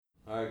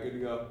Alright, good to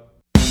go.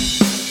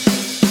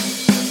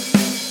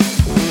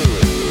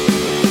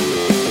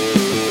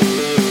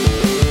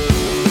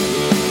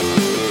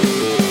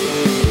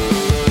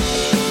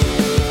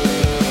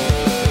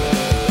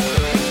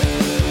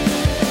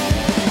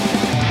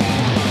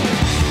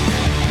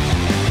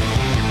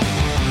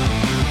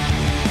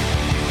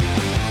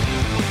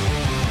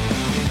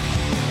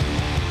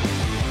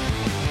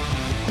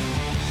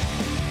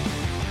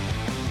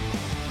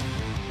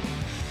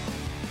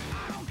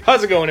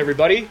 How's it going,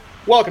 everybody?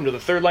 Welcome to the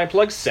Third Line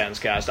Plug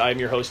Senscast. I'm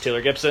your host,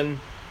 Taylor Gibson.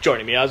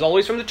 Joining me, as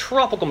always, from the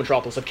tropical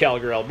metropolis of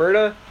Calgary,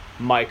 Alberta,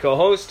 my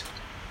co-host,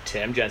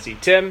 Tim Jency.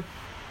 Tim,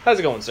 how's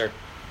it going, sir?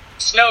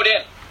 Snowed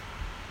in.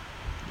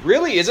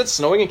 Really? Is it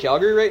snowing in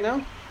Calgary right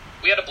now?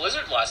 We had a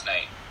blizzard last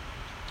night.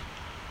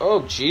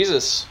 Oh,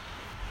 Jesus.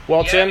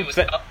 Well, Yeah,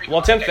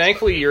 Tim,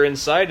 thankfully you're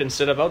inside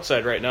instead of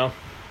outside right now.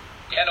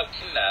 Yeah, no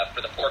kidding,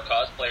 for the poor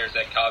cosplayers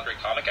at Calgary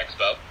Comic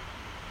Expo.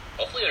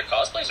 Hopefully their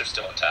cosplays are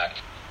still intact.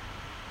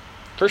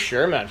 For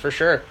sure, man, for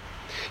sure.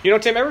 You know,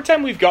 Tim, every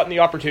time we've gotten the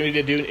opportunity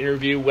to do an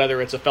interview,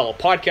 whether it's a fellow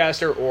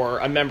podcaster or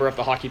a member of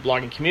the hockey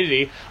blogging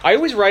community, I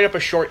always write up a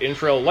short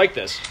intro like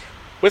this.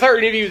 With our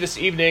interview this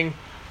evening,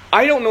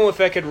 I don't know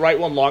if I could write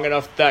one long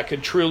enough that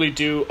could truly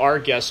do our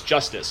guest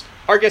justice.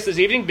 Our guest this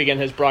evening began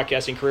his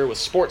broadcasting career with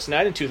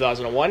Sportsnet in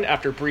 2001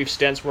 after brief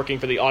stints working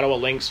for the Ottawa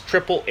Lynx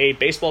AAA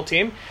baseball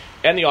team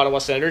and the Ottawa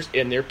Senators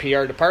in their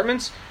PR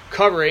departments,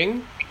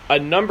 covering a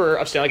number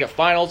of Stanley Cup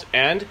Finals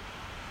and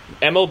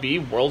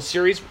MLB World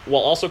Series,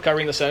 while also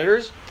covering the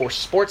Senators for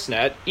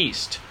Sportsnet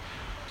East.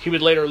 He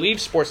would later leave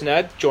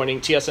Sportsnet, joining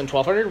TSN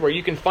 1200, where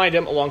you can find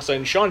him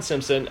alongside Sean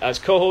Simpson as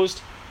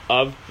co-host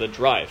of The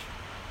Drive.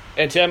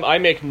 And Tim, I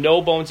make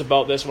no bones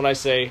about this when I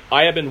say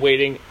I have been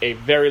waiting a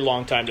very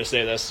long time to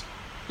say this.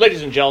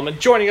 Ladies and gentlemen,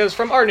 joining us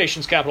from our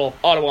nation's capital,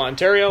 Ottawa,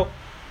 Ontario,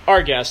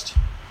 our guest,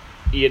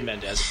 Ian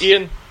Mendez.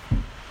 Ian,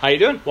 how you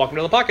doing? Welcome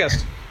to the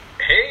podcast.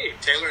 Hey,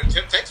 Taylor and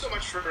Tim, thanks so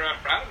much for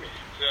having me.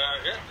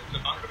 It's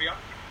an honor to be on.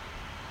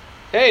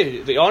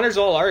 Hey, the honor's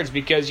all ours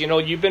because, you know,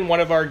 you've been one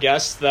of our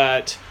guests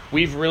that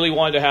we've really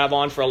wanted to have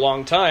on for a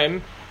long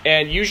time.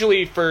 And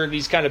usually for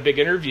these kind of big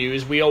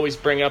interviews, we always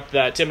bring up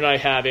that Tim and I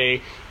have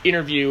a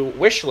interview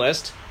wish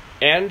list.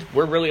 And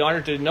we're really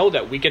honored to know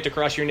that we get to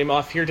cross your name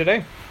off here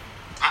today.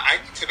 I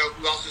need to know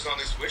who else is on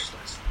this wish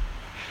list.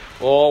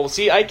 Well,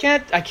 see, I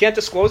can't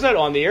disclose that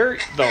on the air,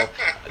 though.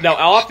 Now,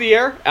 off the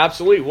air,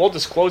 absolutely, we'll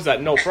disclose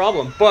that, no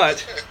problem.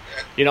 But,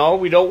 you know,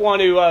 we don't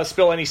want to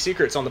spill any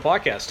secrets on the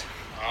podcast.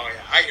 Oh,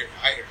 yeah, I hear you.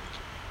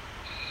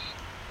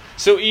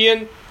 So,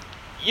 Ian,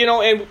 you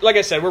know, and like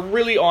I said, we're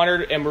really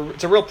honored, and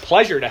it's a real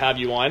pleasure to have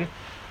you on.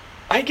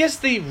 I guess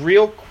the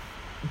real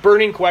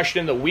burning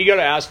question that we got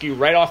to ask you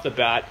right off the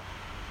bat,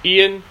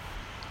 Ian,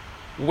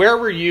 where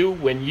were you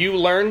when you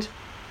learned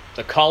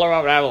the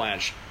Colorado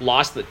Avalanche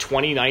lost the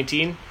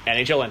 2019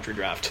 NHL entry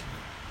draft?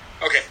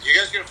 Okay, you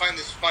guys are going to find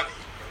this funny,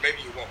 or maybe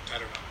you won't, I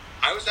don't know.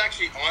 I was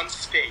actually on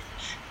stage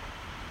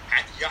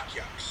at Yuck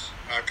Yucks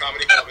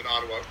Comedy Club in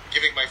Ottawa,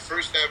 giving my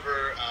first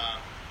ever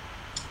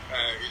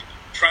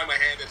try my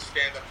hand at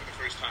stand-up for the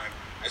first time.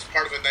 As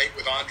part of a night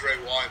with Andre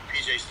Waugh and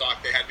PJ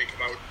Stock, they had me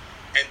come out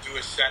and do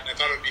a set, and I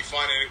thought it would be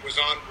fun, and it was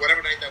on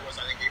whatever night that was,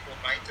 I think April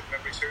 9th, if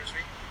memory serves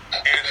me,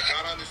 and I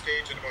got on the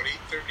stage at about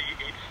 8:30,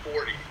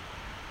 8:40,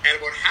 and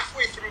about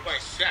halfway through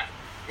my set,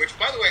 which,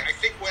 by the way, I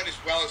think went as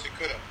well as it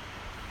could have,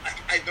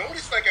 I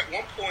noticed, like, at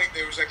one point,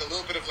 there was, like, a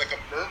little bit of, like,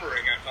 a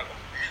murmuring. I thought, oh,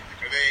 man,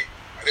 like, are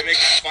they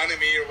making fun of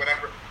me or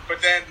whatever?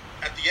 But then,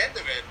 at the end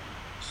of it,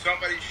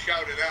 somebody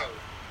shouted out,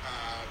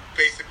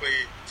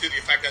 basically, to the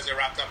effect as I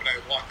wrapped up and I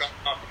walked up,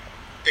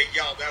 they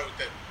yelled out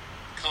that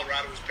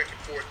Colorado was picking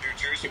fourth, New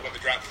Jersey won the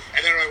draft.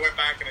 And then when I went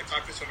back and I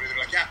talked to somebody, they're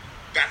like, yeah,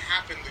 that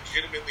happened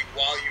legitimately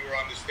while you were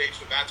on the stage,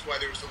 so that's why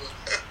there was a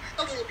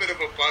little bit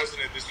of a buzz and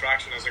a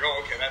distraction. I was like,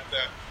 oh, okay,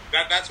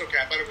 that's okay.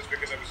 I thought it was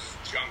because I was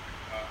just junk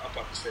up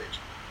on the stage.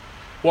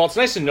 Well, it's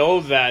nice to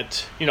know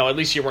that, you know, at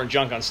least you weren't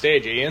junk on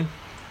stage, Ian.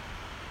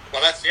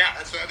 Well, that's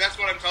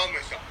what I'm telling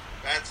myself.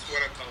 That's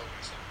what I'm telling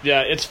myself.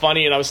 Yeah, it's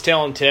funny, and I was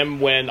telling Tim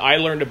when I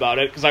learned about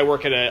it, because I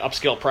work at an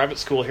upscale private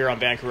school here on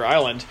Vancouver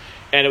Island,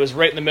 and it was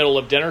right in the middle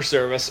of dinner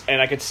service,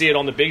 and I could see it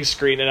on the big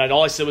screen, and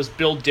all I said was,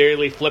 Bill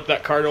Daly, flip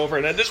that card over,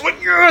 and I just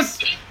went, yes!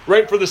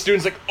 Right for the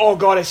students, like, oh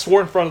God, I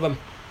swore in front of them.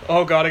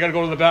 Oh God, I gotta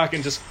go to the back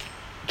and just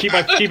keep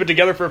it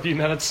together for a few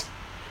minutes.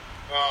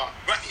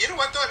 But you know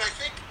what, though, and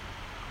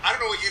I don't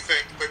know what you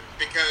think, but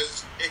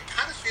because it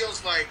kind of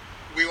feels like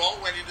we all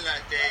went into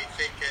that day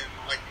thinking,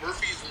 like,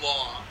 Murphy's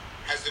Law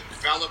has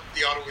enveloped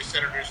the Ottawa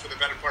Senators for the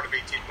better part of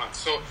 18 months.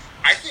 So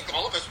I think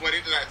all of us went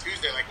into that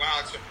Tuesday like,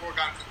 wow, it's a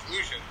foregone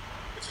conclusion.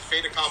 It's a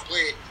fait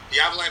accompli. The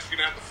Avalanche are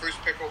going to have the first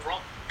pick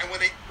overall. And when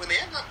they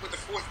end up with the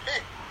fourth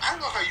pick, I don't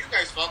know how you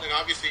guys felt, and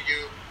obviously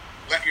you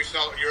let your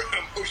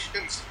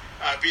emotions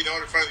be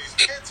known in front of these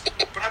kids,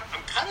 but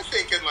I'm kind of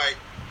thinking like,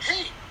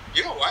 hey,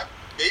 you know what?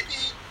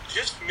 Maybe,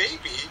 just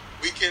maybe,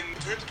 we can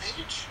turn the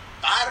page.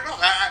 I don't know.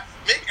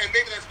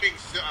 Maybe that's being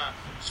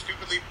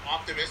stupidly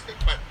optimistic,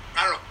 but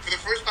I don't know. For the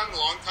first time in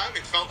a long time,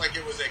 it felt like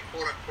it was a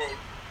quote-unquote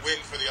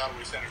win for the Ottawa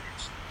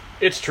Senators.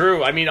 It's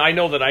true. I mean, I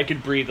know that I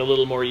could breathe a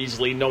little more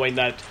easily knowing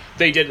that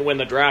they didn't win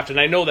the draft. And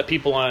I know that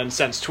people on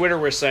Sens Twitter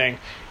were saying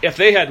if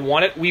they had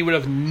won it, we would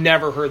have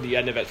never heard the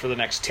end of it for the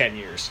next 10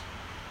 years.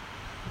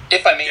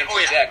 If I may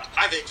interject,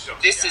 I think so.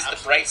 This is the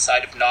bright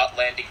side of not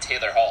landing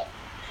Taylor Hall.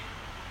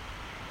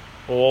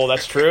 Oh,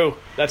 that's true.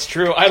 That's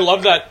true. I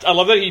love that. I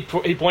love that he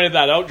pointed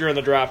that out during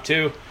the draft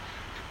too.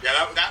 Yeah,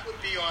 that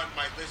would be on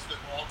my list of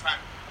all-time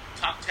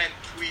top 10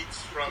 tweets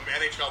from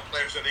NHL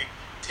players. I think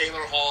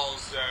Taylor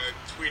Hall's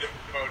tweet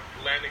about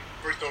landing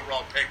first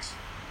overall picks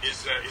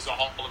is a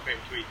Hall of Fame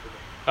tweet for me.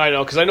 I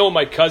know, because I know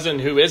my cousin,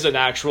 who is an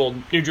actual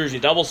New Jersey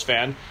Devils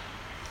fan,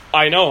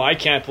 I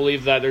can't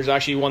believe that there's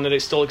actually one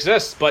that still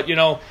exists. But,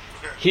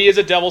 he is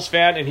a Devils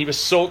fan, and he was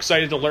so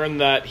excited to learn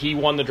that he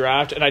won the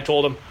draft. And I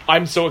told him,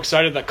 I'm so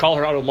excited that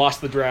Colorado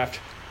lost the draft.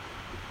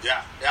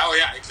 Yeah,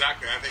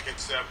 exactly. I think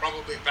it's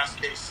probably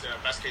best case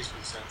for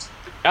the Sens.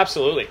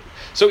 Absolutely.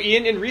 So,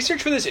 Ian, in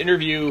research for this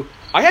interview,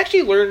 I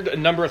actually learned a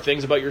number of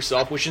things about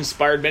yourself, which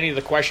inspired many of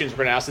the questions we're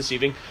going to ask this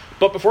evening.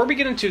 But before we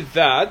get into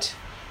that,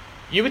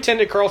 you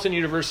attended Carleton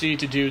University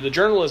to do the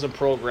journalism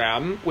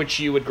program, which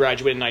you would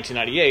graduate in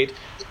 1998.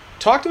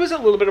 Talk to us a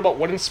little bit about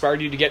what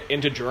inspired you to get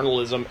into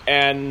journalism,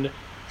 and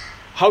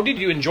how did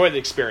you enjoy the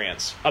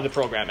experience of the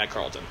program at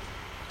Carleton?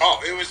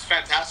 Oh, it was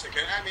fantastic.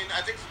 I mean,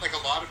 I think like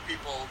a lot of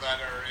people that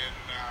are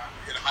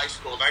in high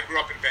school, and I grew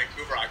up in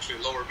Vancouver,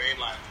 actually, Lower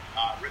Mainland,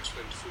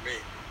 Richmond for me.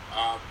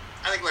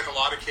 I think like a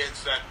lot of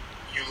kids that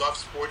you love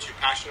sports, you're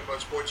passionate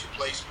about sports, you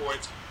play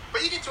sports,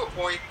 but you get to a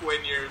point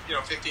when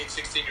you're 15,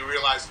 16, you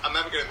realize I'm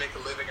never going to make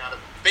a living out of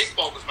it.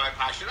 Baseball was my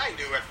passion. I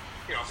knew at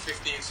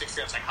 15,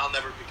 16, I was like, I'll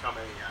never become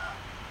a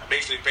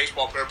Major League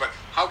Baseball player, but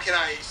how can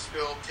I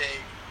still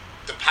take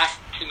the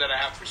passion that I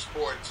have for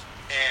sports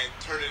and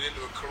turn it into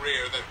a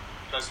career that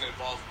doesn't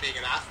involve being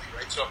an athlete,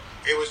 right? So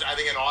it was, I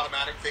think, an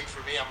automatic thing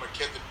for me. I'm a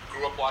kid that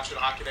grew up watching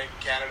Hockey Night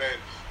in Canada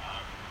and,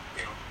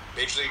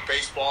 Major League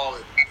Baseball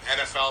and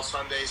NFL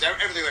Sundays,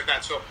 everything like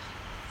that. So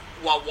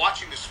while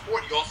watching the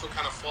sport, you also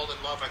kind of fall in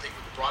love, I think,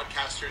 with the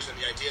broadcasters and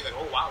the idea that,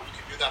 oh, wow, you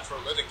can do that for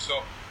a living.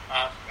 So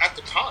at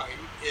the time,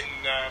 in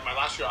my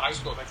last year of high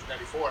school,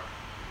 1994,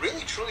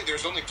 really, truly,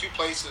 there's only two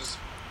places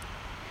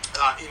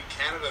in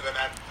Canada that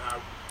had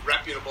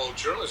reputable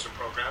journalism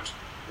programs.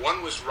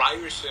 One was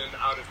Ryerson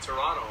out of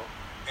Toronto,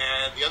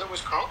 and the other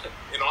was Carleton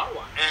in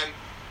Ottawa. And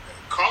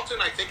Carleton,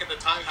 I think, at the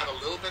time had a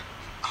little bit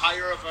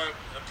higher of a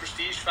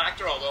prestige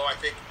factor, although I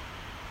think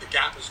the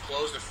gap is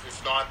closed.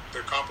 If not,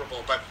 they're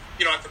comparable. But,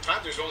 at the time,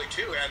 there's only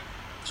two. And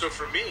so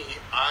for me,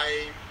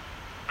 I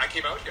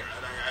came out here,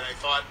 and I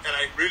thought, and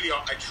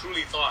I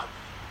truly thought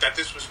that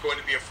this was going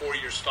to be a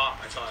 4-year stop.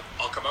 I thought,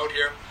 I'll come out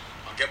here,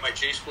 I'll get my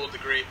J school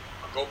degree,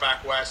 I'll go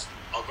back west,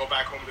 I'll go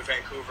back home to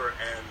Vancouver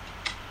and,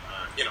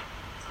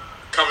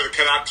 cover the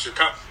Canucks or,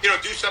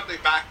 do something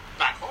back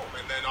home.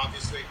 And then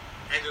obviously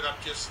ended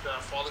up just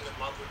falling in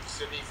love with the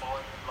city,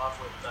 falling in love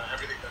with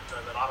everything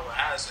that Ottawa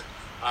has. And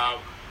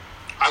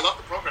I love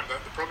the program.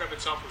 The program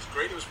itself was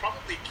great. It was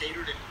probably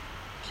catered and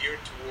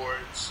geared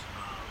towards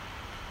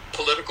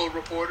political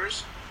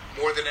reporters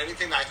more than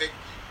anything. I think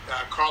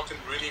Carleton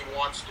really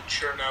wants to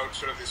churn out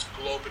sort of this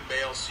Globe and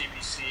Mail,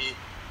 CBC,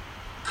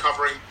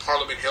 covering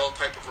Parliament Hill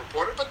type of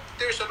reporter, but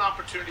there's an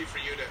opportunity for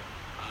you to,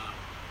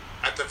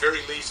 at the very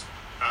least,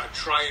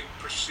 try and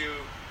pursue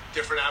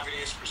different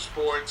avenues for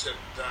sports. And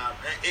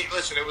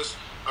listen, it was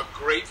a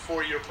great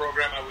 4-year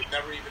program. I would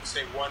never even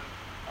say one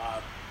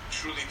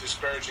truly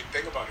disparaging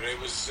thing about it. It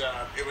was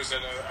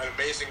an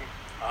amazing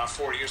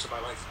 4 years of my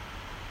life.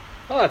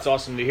 Oh, that's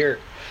awesome to hear.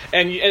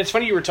 And it's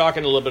funny you were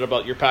talking a little bit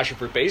about your passion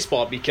for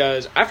baseball,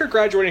 because after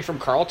graduating from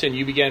Carleton,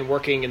 you began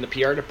working in the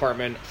PR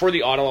department for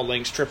the Ottawa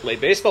Lynx AAA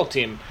baseball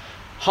team.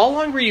 How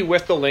long were you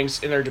with the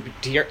Lynx in their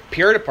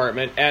PR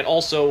department, and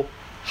also,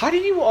 how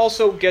did you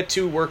also get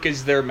to work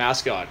as their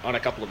mascot on a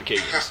couple of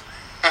occasions?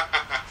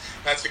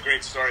 That's a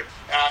great story.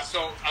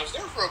 So I was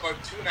there for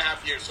about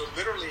 2.5 years, so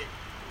literally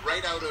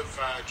right out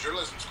of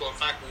journalism school. In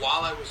fact,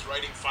 while I was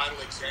writing final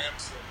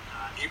exams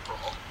in April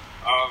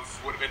of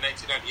would have been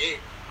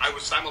 1998, I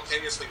was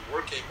simultaneously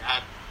working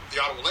at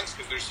the Ottawa Lynx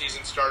because our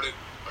season started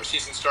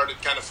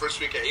kind of first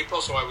week of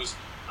April. So I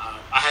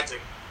had to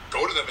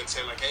go to them and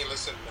say, like, hey,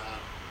 listen,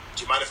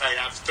 do you mind if I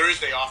have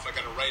Thursday off? I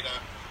got to write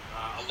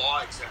a law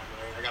exam,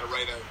 right? I got to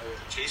write a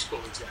J school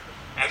exam.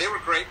 And they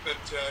were great,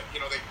 but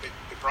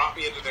they brought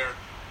me into their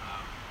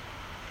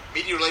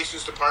media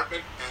relations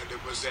department, and it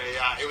was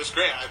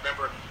great. I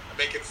remember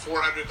making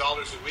 $400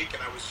 a week, and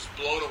I was just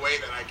blown away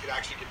that I could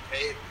actually get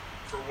paid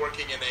for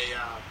working in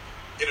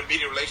a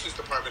media relations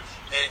department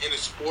and in a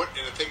sport,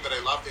 in a thing that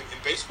I loved in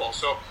baseball.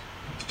 So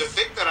the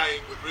thing that I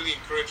would really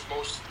encourage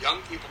most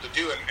young people to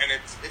do, and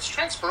it's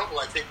transferable,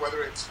 I think,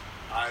 whether it's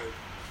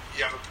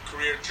you have a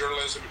career in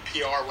journalism and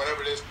PR,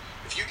 whatever it is,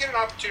 if you get an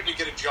opportunity to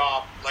get a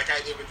job like I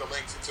did with the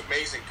Lynx, it's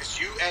amazing because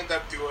you end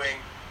up doing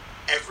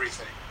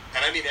everything.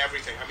 And I mean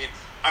everything. I mean,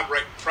 I'm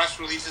writing press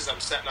releases, I'm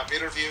setting up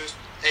interviews.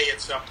 Hey,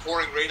 it's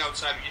pouring rain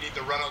outside, you need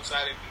to run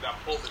outside and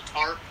pull the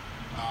tarp.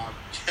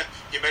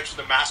 You mentioned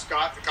the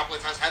mascot a couple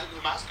of times. I had to be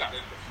the mascot.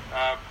 And,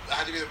 I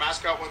had to be the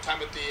mascot one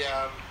time at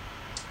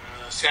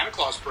the Santa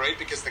Claus parade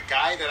because the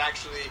guy that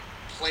actually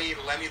played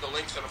Lenny the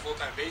Lynx on a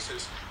full-time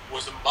basis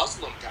was a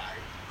Muslim guy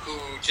who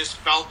just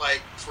felt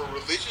like, for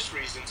religious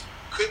reasons,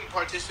 couldn't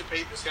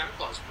participate in the Santa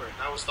Claus parade.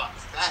 And I always thought,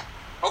 that,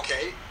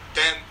 okay,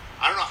 then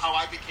I don't know how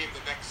I became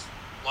the next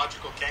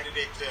logical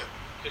candidate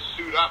to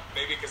suit up.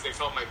 Maybe because they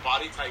felt my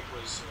body type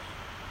was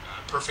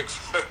perfect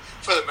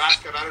for the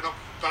mascot. I don't know.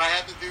 But I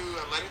had to do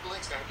Lenny the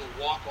Lynx. I had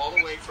to walk all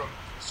the way from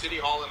City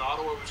Hall in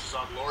Ottawa, which is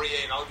on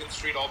Laurier and Elgin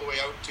Street, all the way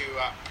out to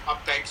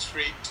up Bank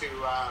Street to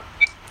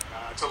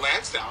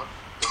Lansdowne.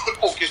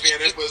 Excuse me.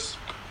 And it was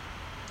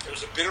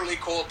a bitterly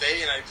cold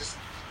day, and I just,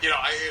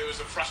 it was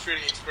a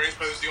frustrating experience.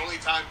 But it was the only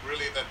time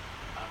really that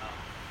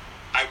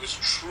I was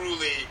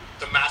truly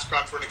the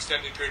mascot for an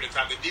extended period of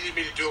time. They needed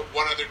me to do it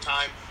one other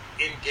time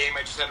in game.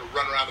 I just had to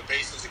run around the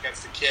bases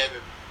against a kid,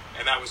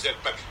 and that was it.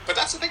 But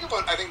that's the thing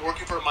about, I think,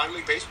 working for a minor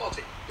league baseball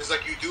team. Is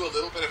like you do a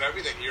little bit of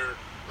everything. You're,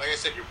 like I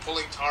said, you're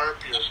pulling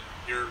tarp,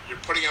 you're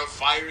putting out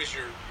fires,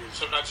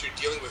 sometimes you're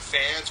dealing with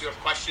fans who have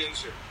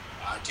questions, you're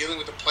dealing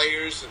with the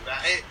players, and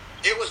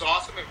it was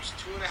awesome. It was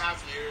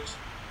 2.5 years,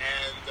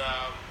 and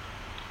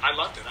I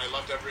loved it. I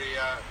loved every,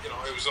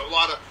 it was a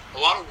lot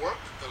of work.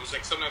 It was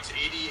like sometimes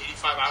 80,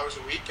 85 hours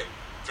a week and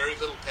very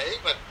little pay,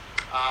 but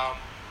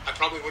I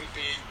probably wouldn't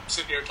be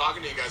sitting here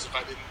talking to you guys if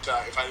I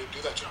didn't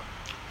do that job.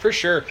 For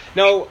sure.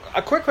 Now,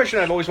 a quick question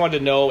I've always wanted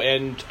to know,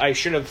 and I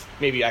should have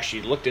maybe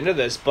actually looked into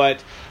this,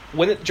 but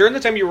during the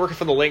time you were working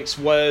for the Lynx,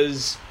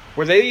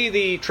 were they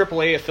the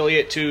AAA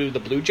affiliate to the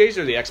Blue Jays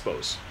or the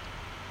Expos?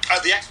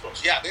 The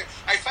Expos, yeah.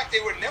 In fact, they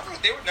were never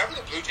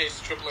the Blue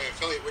Jays' AAA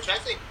affiliate, which I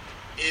think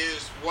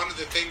is one of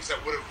the things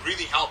that would have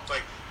really helped.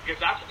 Like,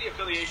 because after the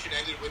affiliation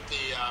ended with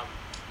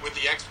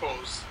the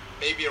Expos,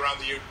 maybe around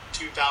the year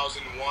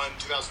 2001,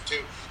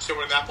 2002,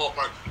 somewhere in that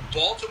ballpark,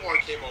 Baltimore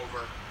came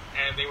over,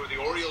 and they were the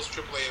Orioles'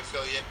 AAA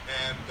affiliate,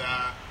 and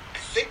I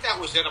think that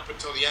was it up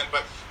until the end.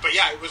 But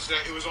yeah, it was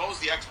always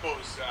the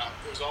Expos.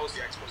 It was always the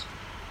Expos.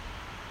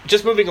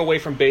 Just moving away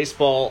from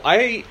baseball,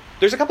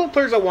 there's a couple of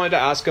players I wanted to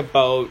ask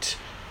about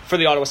for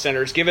the Ottawa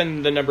Senators,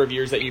 given the number of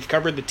years that you've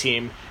covered the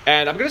team.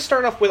 And I'm going to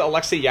start off with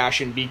Alexei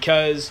Yashin,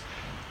 because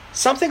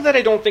something that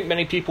I don't think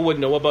many people would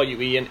know about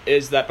you, Ian,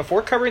 is that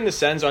before covering the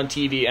Sens on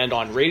TV and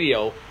on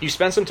radio, you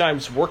spent some time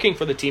working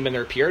for the team in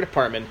their PR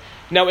department.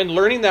 Now, in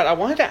learning that, I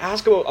wanted to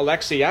ask about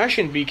Alexei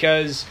Yashin,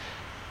 because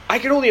I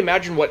could only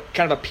imagine what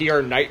kind of a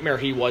PR nightmare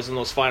he was in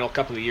those final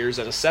couple of years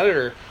as a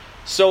Senator.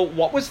 So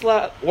what was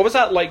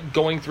that like,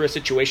 going through a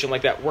situation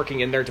like that, working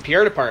in their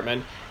PR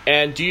department?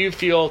 And do you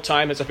feel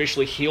time has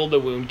officially healed the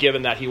wound,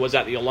 given that he was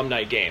at the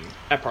alumni game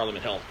at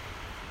Parliament Hill?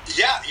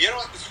 Yeah,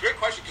 it's a great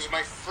question, because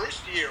my first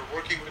year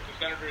working with the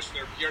Senators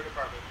in their PR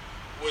department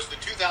was the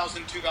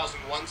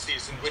 2000-2001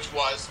 season, which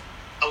was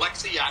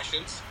Alexei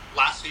Yashin's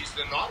last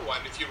season in Ottawa.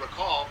 And if you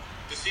recall,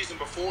 the season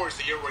before is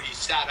the year where he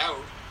sat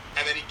out,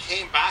 and then he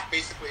came back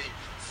basically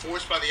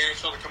forced by the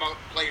NHL to come out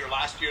and play your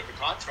last year of the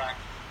contract.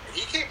 And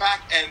he came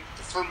back, and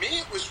for me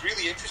it was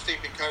really interesting,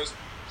 because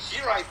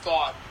here I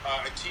thought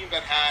a team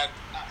that had,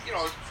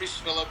 Chris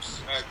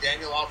Phillips,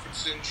 Daniel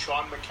Alfredson,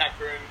 Sean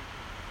McEachern,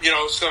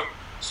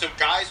 some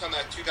guys on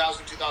that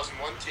 2000-2001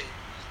 team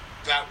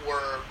that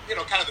were,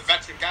 kind of the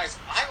veteran guys.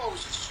 I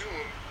always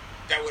assumed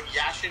that when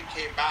Yashin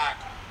came back,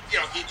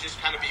 he'd just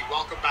kind of be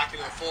welcomed back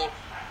into the fold.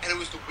 And it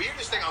was the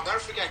weirdest thing. I'll never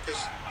forget,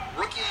 because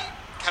rookie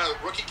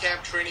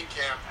camp, training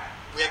camp,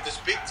 we had this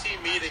big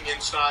team meeting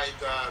inside,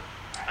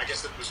 I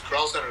guess it was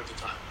Corral Center at the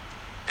time.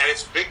 And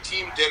it's a big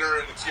team dinner,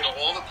 and it's,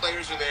 all the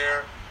players are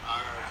there,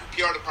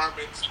 PR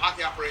departments,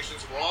 hockey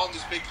operations, we're all in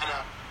this big kind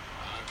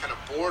of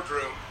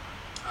boardroom,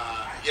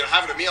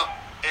 having a meal.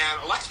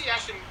 And Alexei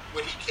Yashin,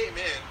 when he came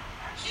in,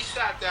 he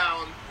sat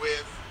down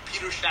with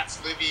Peter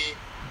Shatz-Livy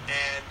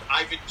and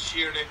Ivan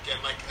Chiernik and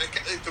like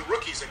the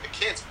rookies, like the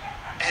kids,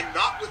 and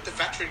not with the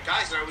veteran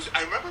guys. And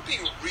I remember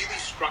being really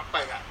struck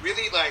by that.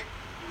 Really, like,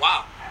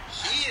 wow,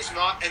 he is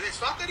not. And it's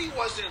not that he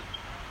wasn't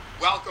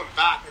welcomed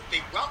back. Like,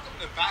 they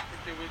welcomed him back, but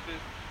there was this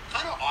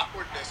kind of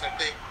awkwardness, I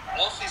think,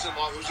 all season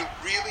long. It was a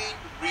really,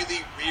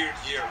 really weird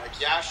year.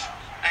 Like, Yash,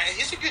 and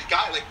he's a good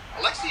guy. Like,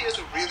 Alexei is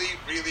a really,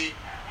 really,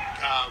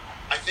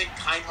 I think,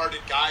 kind-hearted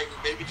guy who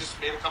maybe just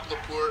made a couple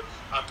of poor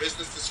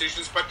business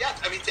decisions. But yeah,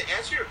 I mean, to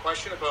answer your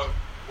question about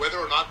whether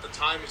or not the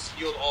time has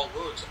healed all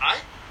wounds,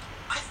 I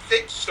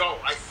think so.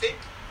 I think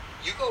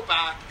you go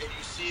back and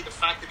you see the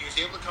fact that he was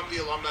able to come to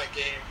the alumni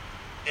game,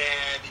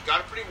 and he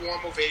got a pretty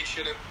warm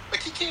ovation, and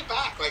like, he came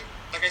back. Like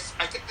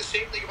I think the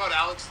same thing about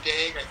Alex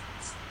Dang. I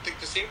think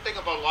the same thing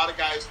about a lot of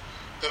guys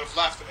that have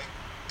left.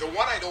 The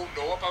one I don't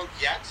know about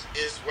yet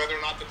is whether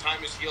or not the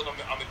time is healed on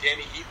the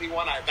Danny Heatley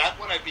one. That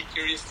one I'd be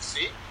curious to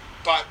see.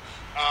 But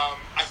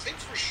I think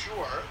for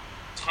sure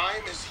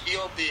time has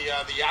healed the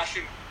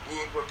Yashin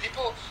wound, where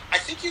people, I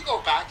think you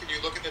go back and you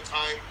look at the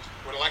time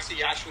when Alexei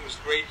Yashin was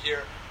great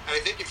here, and I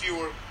think if you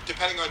were,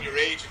 depending on your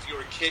age, if you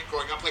were a kid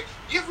growing up, like,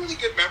 you have really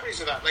good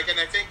memories of that. Like, and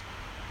I think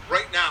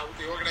right now,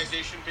 with the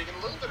organization being in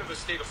a little bit of a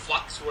state of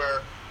flux,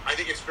 where I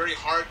think it's very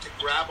hard to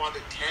grab onto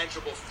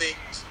tangible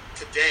things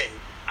today,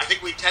 I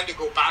think we tend to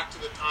go back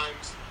to the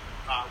times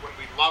when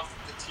we loved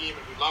the team,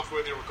 and we loved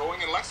where they were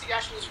going. And Alexei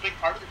Yashin was a big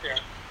part of it there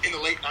in the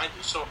late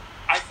 90s. So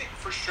I think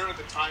for sure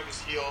the time has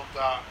healed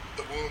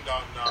the wound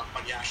on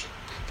Yashin.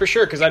 For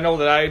sure, because I know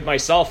that I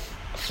myself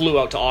flew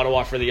out to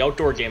Ottawa for the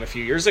outdoor game a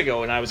few years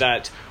ago, and I was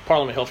at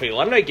Parliament Hill for the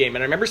alumni game,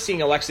 and I remember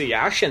seeing Alexei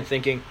Yashin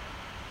thinking,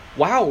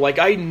 wow, like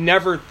I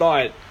never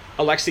thought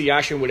Alexei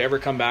Yashin would ever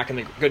come back in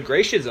the good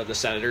graces of the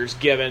Senators,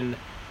 given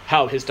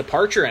how his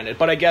departure ended.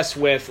 But I guess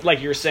with,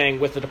 like you're saying,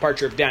 with the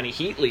departure of Danny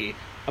Heatley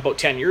about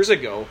 10 years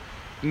ago,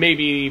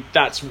 maybe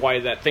that's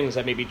why that things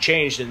have maybe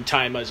changed, and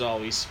time has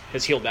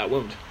healed that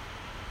wound.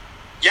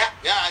 Yeah,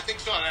 I think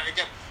so. And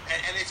again,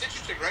 and it's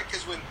interesting, right?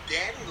 Because when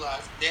Danny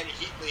left, Danny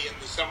Heatley in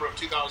the summer of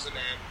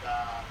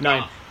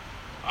 2009,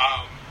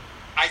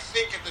 I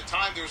think at the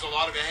time there was a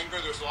lot of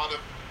anger. There was a lot of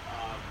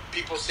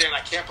people saying,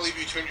 "I can't believe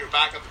you turned your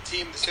back on the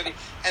team, the city."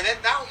 And then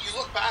now you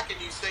look back and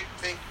you think,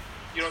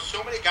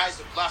 so many guys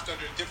have left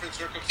under different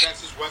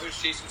circumstances. Whether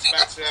it's Jason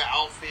Spezza,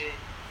 Alfie,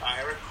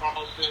 Erik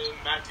Karlsson,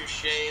 Matt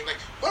Duchene, like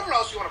whoever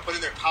else you want to put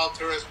in there, Kyle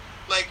Turris,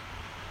 like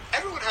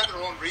everyone had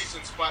their own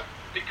reasons, but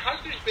because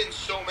there's been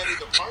so many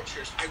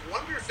departures, I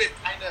wonder if it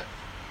kind of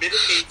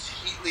mitigates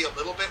Heatley a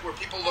little bit, where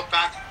people look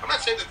back. I'm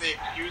not saying that they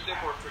accuse him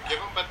or forgive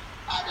him, but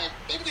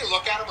maybe they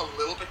look at him a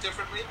little bit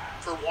differently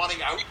for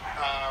wanting out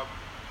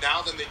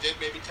now than they did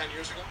maybe 10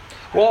 years ago.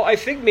 Well, I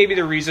think maybe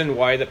the reason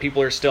why that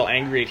people are still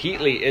angry at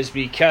Heatley is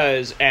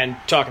because, and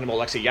talking about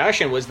Alexei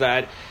Yashin, was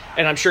that,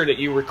 and I'm sure that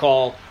you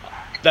recall,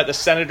 that the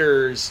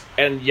Senators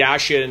and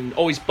Yashin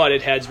always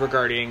butted heads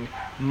regarding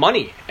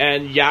money,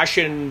 and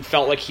Yashin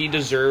felt like he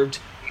deserved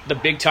the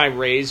big-time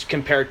raise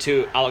compared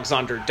to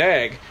Alexander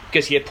Daigle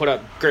because he had put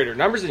up greater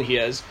numbers than he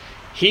is.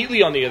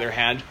 Heatley, on the other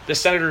hand, the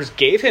Senators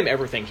gave him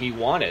everything he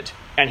wanted,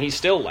 and he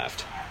still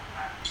left.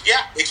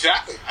 Yeah,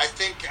 exactly. I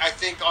think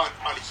on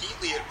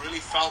Heatley, it really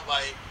felt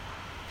like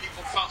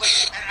people felt like,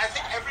 and I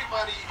think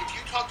everybody, if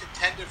you talk to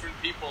 10 different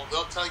people,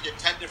 they'll tell you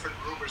 10 different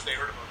rumors they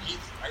heard about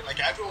Heatley, right?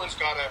 Like everyone's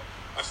got a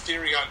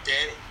theory on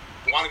Danny.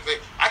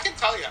 I can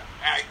tell you,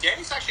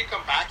 Danny's actually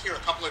come back here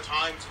a couple of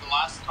times in the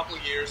last couple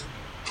of years.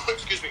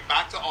 Excuse me,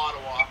 back to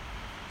Ottawa,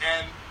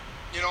 and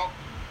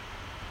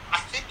I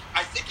think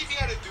if he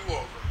had a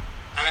do-over,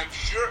 and I'm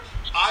sure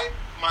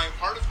my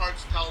heart of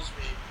hearts tells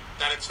me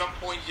that at some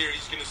point here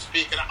he's going to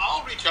speak, and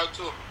I'll reach out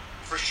to him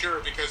for sure,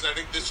 because I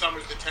think this summer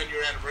is the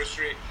 10-year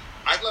anniversary.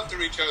 I'd love to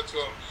reach out to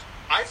him.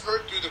 I've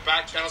heard through the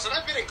back channels, and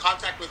I've been in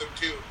contact with him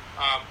too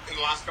in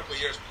the last couple of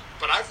years,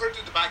 but I've heard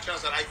through the back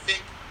channels that I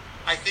think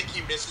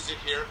he misses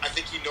it here. I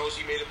think he knows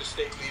he made a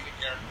mistake leaving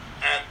here.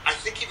 And I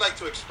think he'd like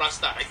to express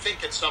that. I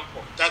think at some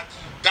point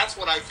that's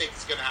what I think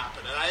is going to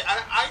happen. And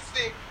I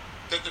think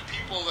that the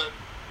people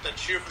that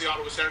cheer for the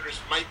Ottawa Senators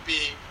might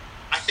be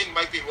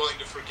willing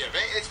to forgive.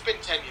 It's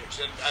been 10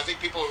 years, and I think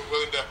people are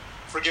willing to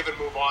forgive and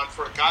move on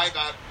for a guy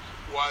that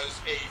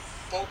was a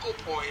focal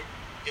point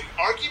in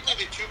arguably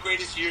the two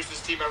greatest years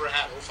this team ever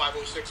had: 05,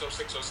 06,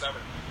 06, 07.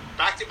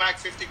 Back-to-back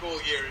 50-goal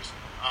years.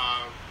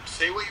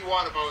 Say what you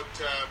want about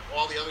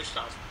all the other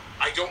stuff.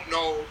 I don't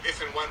know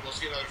if and when we'll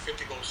see another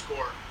 50-goal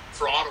score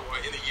for Ottawa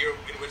in the year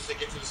in which they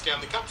get to the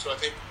Stanley Cup. So I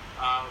think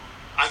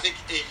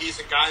he's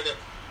a guy that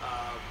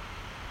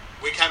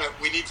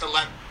we need to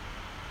let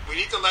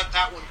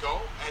that one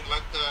go and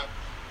let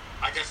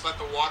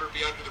the water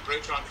be under the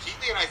bridge on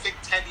Heatley. And I think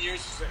 10 years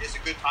is a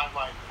good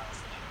timeline for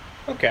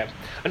that. Okay.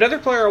 Another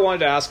player I wanted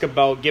to ask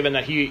about, given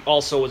that he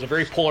also was a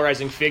very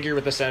polarizing figure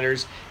with the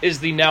Senators, is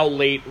the now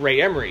late Ray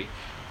Emery.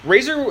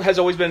 Razor has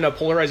always been a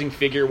polarizing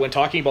figure when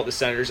talking about the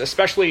Senators,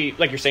 especially,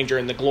 like you're saying,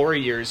 during the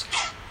glory years.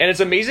 And it's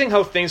amazing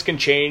how things can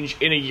change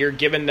in a year,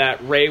 given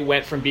that Ray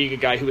went from being a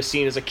guy who was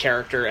seen as a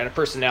character and a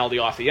personality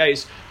off the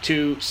ice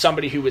to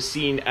somebody who was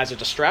seen as a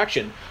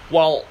distraction.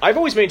 While I've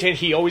always maintained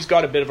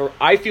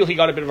I feel he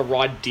got a bit of a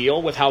raw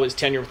deal with how his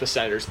tenure with the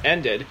Senators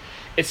ended.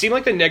 It seemed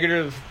like the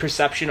negative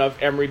perception of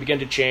Emery began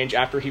to change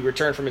after he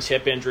returned from his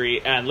hip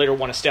injury and later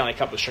won a Stanley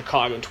Cup with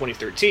Chicago in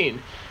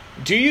 2013.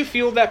 Do you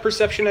feel that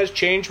perception has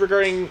changed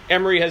regarding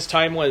Emery as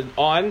time went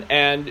on,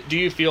 and do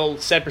you feel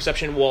said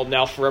perception will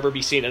now forever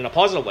be seen in a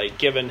positive light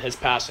given his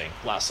passing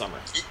last summer?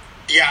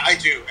 Yeah, I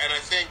do, and I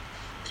think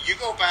you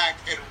go back,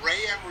 and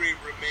Ray Emery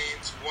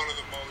remains one of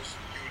the most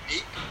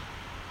unique,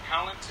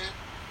 talented,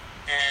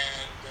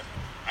 and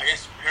I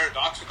guess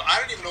paradoxical.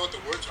 I don't even know what the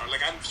words are.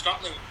 Like, I'm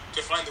struggling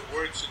to find the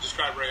words to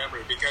describe Ray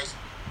Emery, because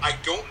I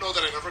don't know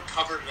that I've ever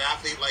covered an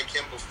athlete like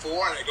him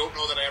before, and I don't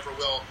know that I ever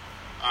will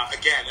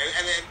again.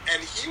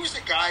 And he was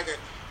a guy that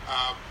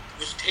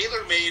was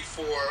tailor-made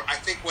for, I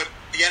think, what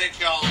the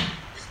NHL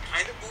is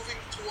kind of moving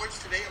towards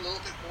today a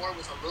little bit more,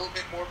 with a little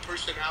bit more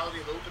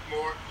personality, a little bit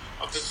more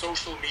of the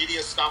social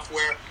media stuff,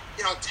 where,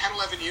 10,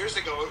 11 years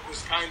ago, it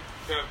was kind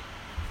of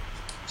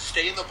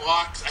stay in the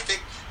box. I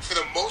think, for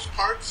the most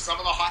part, some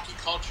of the hockey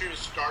culture is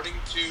starting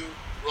to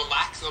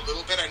relax a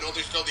little bit. I know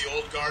there's still the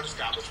old guard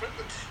establishment,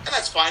 and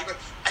that's fine, but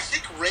I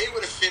think Ray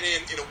would have fit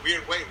in a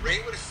weird way.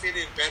 Ray would have fit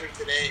in better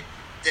today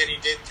than he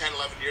did 10,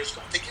 11 years ago.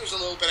 I think he was a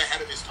little bit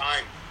ahead of his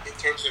time in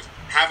terms of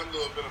having a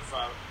little bit of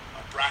a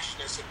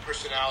brashness and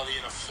personality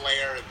and a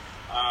flair. And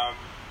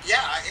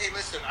hey,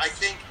 listen, I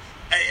think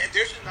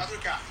There's another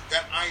guy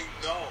that I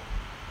know,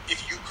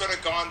 if you could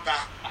have gone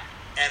back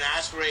and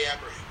asked Ray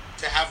Emery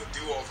to have a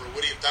do-over,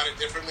 would he have done it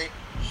differently?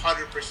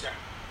 100%.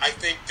 I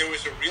think there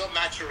was a real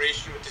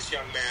maturation with this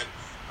young man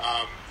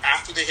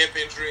after the hip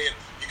injury, and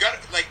you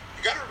got to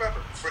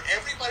remember, for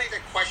everybody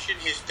that questioned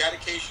his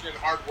dedication and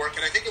hard work,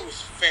 and I think it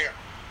was fair.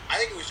 I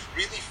think it was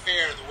really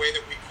fair the way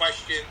that we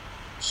questioned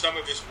some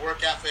of his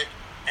work ethic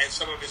and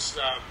some of his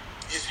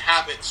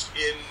habits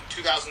in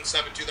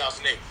 2007,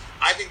 2008.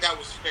 I think that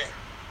was fair.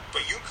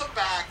 But you come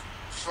back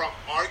from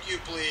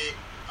arguably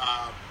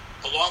a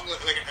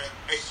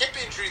hip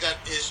injury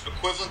that is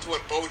equivalent to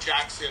what Bo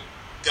Jackson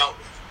dealt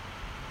with.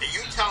 And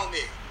you tell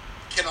me,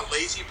 can a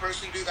lazy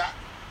person do that?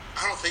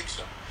 I don't think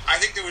so. I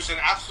think there was an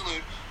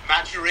absolute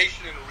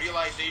maturation and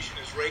realization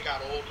as Ray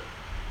got older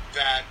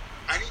that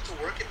I need to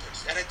work at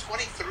this. And at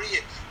 23,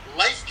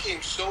 life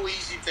came so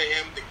easy to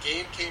him. The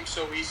game came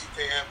so easy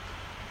to him.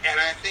 And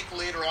I think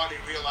later on he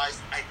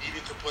realized I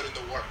needed to put in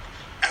the work.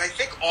 And I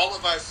think all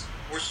of us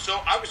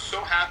I was so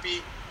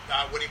happy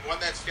when he won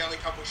that Stanley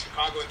Cup with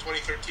Chicago in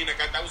 2013.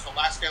 That was the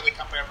last Stanley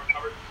Cup I ever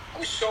covered. I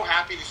was so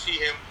happy to see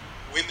him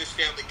win the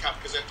Stanley Cup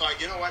because I thought,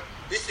 you know what?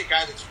 This is a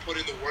guy that's put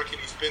in the work and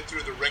he's been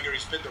through the ringer.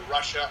 He's been to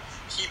Russia.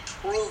 He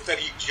proved that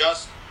he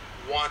just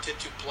wanted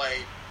to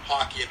play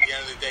hockey at the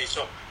end of the day.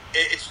 So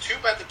it's too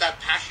bad that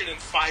passion and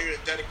fire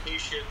and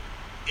dedication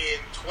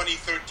in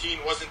 2013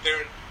 wasn't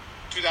there in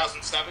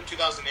 2007,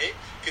 2008.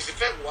 Because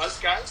if it was,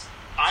 guys,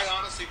 I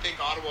honestly think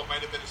Ottawa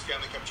might have been a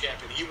Stanley Cup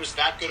champion. He was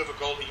that good of a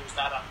goalie. He was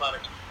that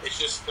athletic. It's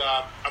just,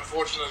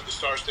 unfortunately, the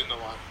stars didn't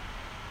align.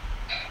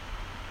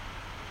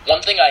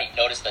 One thing I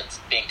noticed that's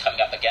been coming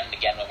up again and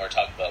again when we're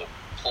talking about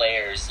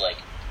players like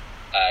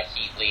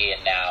Heatley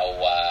and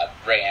now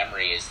Ray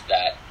Emery is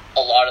that a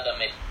lot of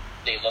them, if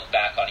they look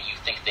back on it, you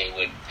think they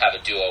would have a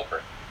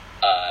do-over.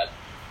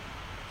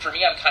 For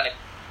me, I'm kind of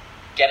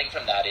getting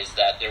from that is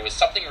that there was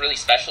something really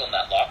special in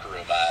that locker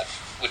room.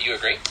 Would you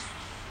agree?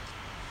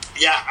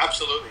 Yeah,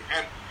 absolutely.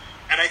 And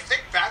I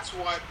think that's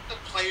what the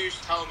players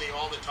tell me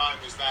all the time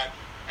is that,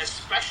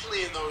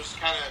 especially in those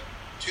kind of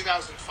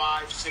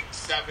 2005, 6,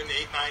 7, 8,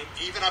 9,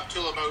 even up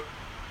till about,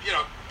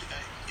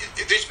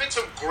 there's been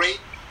some great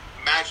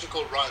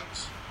magical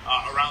runs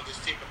around this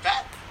team. But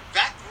that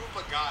group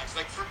of guys,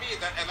 like for me,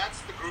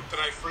 that's the group that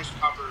I first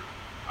covered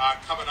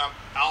coming up.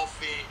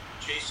 Alfie,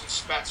 Jason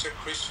Spezza,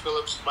 Chris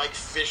Phillips, Mike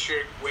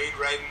Fisher, Wade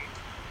Redden.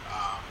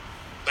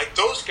 Like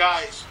those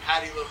guys,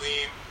 Patty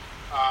Lalime.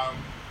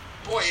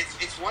 Boy,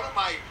 it's one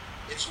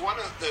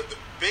of the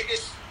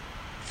biggest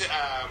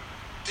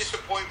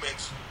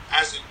disappointments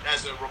as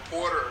a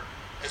reporter,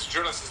 as a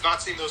journalist, is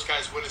not seeing those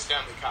guys win a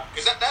Stanley Cup.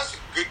 Because that's a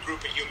good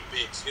group of human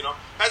beings,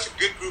 That's a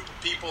good group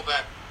of people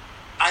that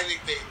I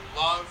think they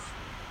love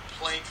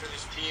playing for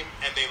this team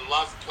and they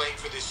love playing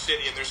for this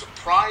city. And there's a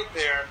pride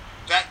there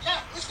that,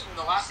 listen, in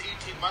the last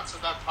 18 months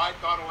has that pride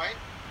gone away?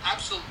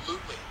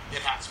 Absolutely, it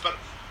has. But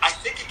I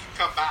think it can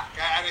come back.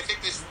 And I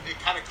think it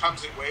kind of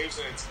comes in waves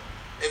and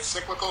it's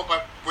cyclical.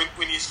 But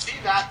when you see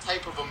that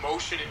type of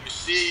emotion and you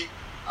see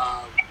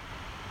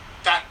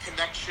that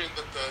connection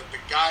that the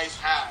guys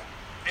had,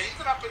 and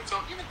even up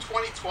until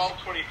 2012,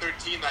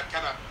 2013, that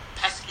kind of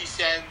pesky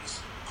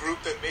Sens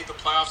group that made the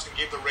playoffs and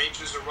gave the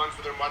Rangers a run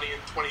for their money in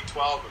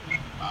 2012 and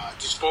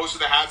disposed of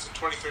the Habs in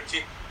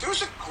 2013, there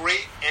was a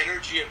great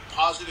energy and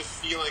positive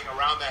feeling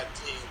around that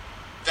team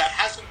that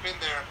hasn't been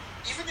there.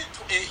 Even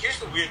and here's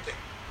the weird thing,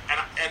 and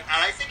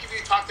I think if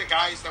you talk to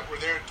guys that were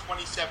there in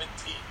 2017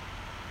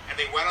 and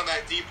they went on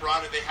that deep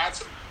run and they had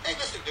some, hey,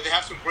 listen, did they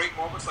have some great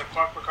moments like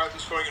Clark McCarthy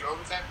scoring in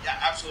overtime? Yeah,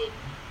 absolutely.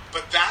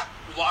 But that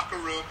locker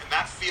room and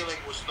that feeling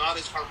was not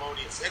as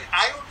harmonious. And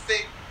I don't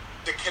think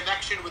the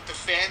connection with the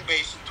fan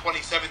base in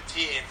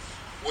 2017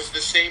 was the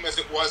same as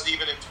it was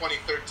even in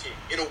 2013.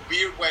 In a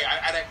weird way.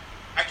 I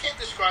can't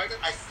describe it.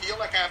 I feel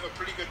like I have a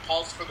pretty good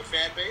pulse for the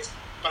fan base,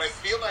 but I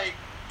feel like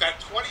that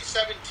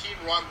 2017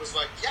 run was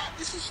like, yeah,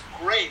 this is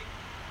great,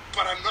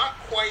 but I'm not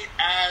quite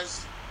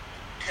as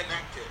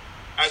connected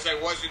as I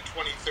was in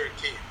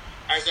 2013,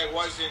 as I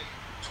was in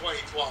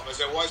 2012,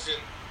 as I was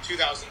in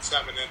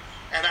 2007.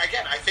 And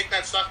again, I think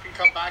that stuff can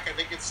come back. I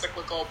think it's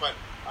cyclical, but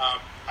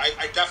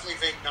I definitely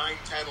think 9,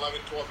 10, 11,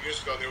 12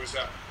 years ago, there was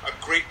a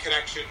great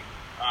connection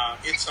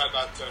inside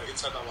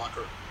that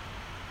locker room.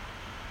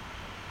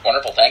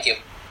 Wonderful. Thank you.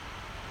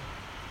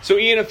 So,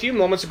 Ian, a few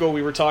moments ago,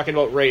 we were talking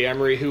about Ray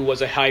Emery, who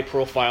was a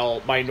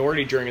high-profile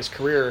minority during his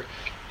career.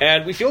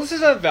 And we feel this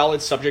is a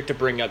valid subject to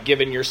bring up,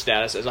 given your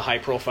status as a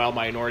high-profile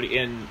minority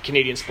in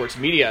Canadian sports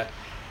media.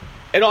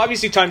 And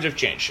obviously times have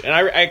changed. And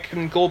I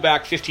can go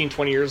back 15,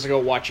 20 years ago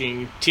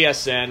watching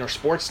TSN or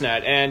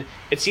Sportsnet, and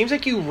it seems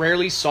like you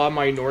rarely saw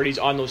minorities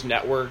on those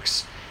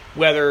networks,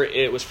 whether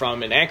it was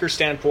from an anchor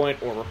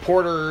standpoint or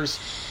reporters,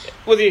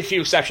 with a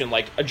few exceptions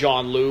like a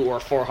John Liu or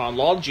Forhan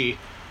Lalji.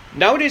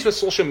 Nowadays, with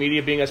social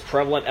media being as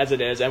prevalent as it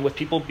is, and with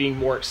people being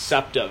more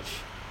accepting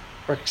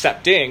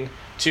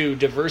to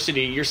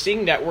diversity, you're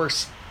seeing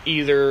networks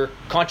either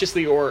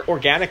consciously or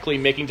organically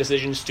making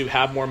decisions to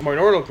have more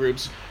minority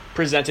groups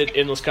presented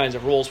in those kinds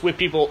of roles, with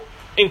people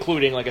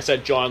including, like I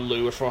said, John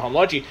Liu or Frohom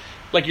Lodgy.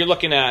 Like, you're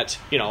looking at,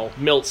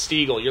 Milt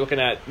Stiegel, you're looking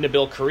at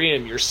Nabil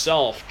Karim,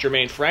 yourself,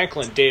 Jermaine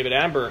Franklin, David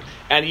Amber,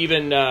 and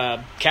even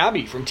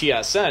Cabby from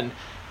TSN.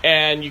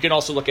 And you can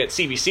also look at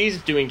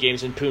CBC's doing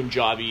games in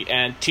Punjabi,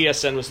 and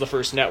TSN was the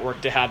first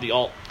network to have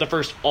the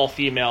first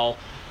all-female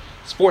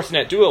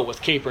Sportsnet duo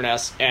with Kate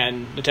Burness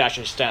and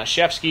Natasha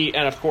Stanishevsky,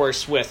 and of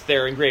course with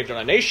their Engraved on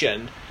a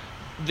Nation,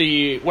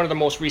 one of the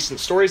most recent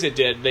stories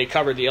they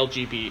covered the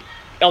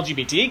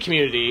LGBT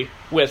community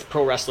with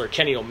pro wrestler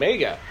Kenny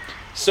Omega.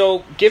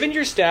 So, given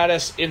your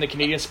status in the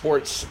Canadian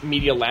sports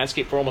media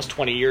landscape for almost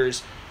 20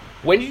 years,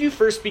 when did you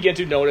first begin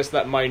to notice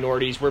that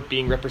minorities were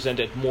being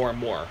represented more and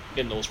more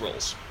in those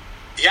roles?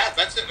 Yeah,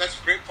 that's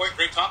a great point,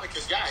 great topic.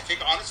 Because I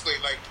think honestly,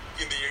 like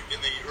in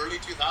the early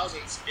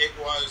 2000s,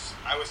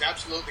 I was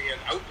absolutely an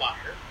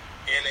outlier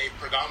in a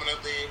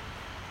predominantly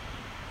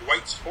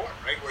white sport,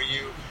 right? Where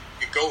you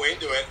go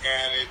into it,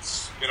 and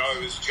it's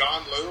it was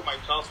John Liu,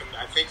 myself, and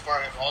I think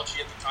Farhan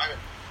Halji at the time. And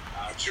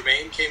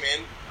Jermaine came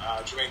in.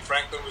 Jermaine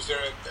Franklin was there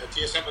at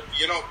TSN, but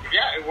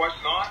it was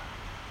not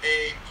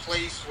a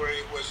place where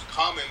it was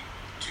common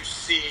to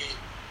see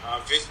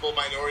visible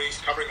minorities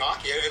covering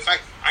hockey. In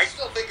fact, I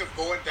still think of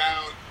going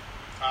down.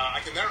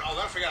 I'll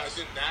never forget. I was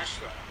in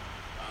Nashville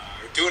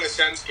doing a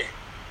Sens game,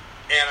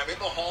 and I'm in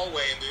the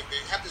hallway, and they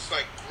have this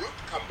like group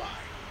come by,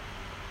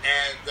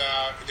 and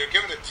they're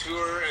giving a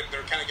tour, and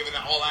they're kind of giving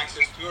an all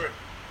access tour,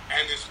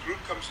 and this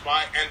group comes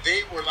by, and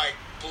they were like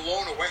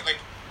blown away,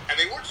 and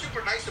they weren't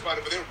super nice about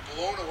it, but they were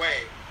blown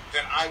away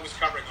that I was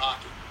covering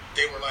hockey.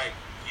 They were like,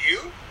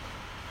 you're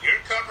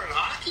covering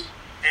hockey?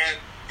 And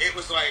it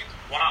was like,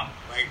 wow,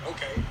 like,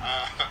 okay,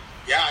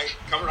 I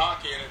cover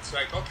hockey, and it's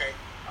like, okay,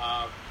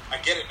 I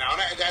get it now.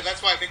 And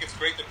that's why I think it's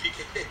great that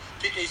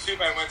PK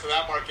Subban went to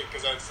that market,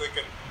 because I was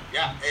thinking,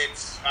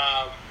 it's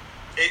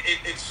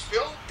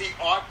still the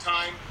odd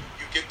time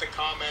you get the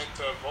comment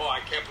of, I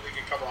can't believe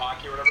you cover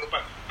hockey or whatever,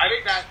 but I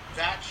think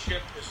that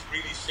ship has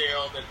really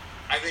sailed, and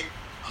I think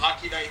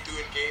Hockey Night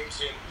doing games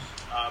in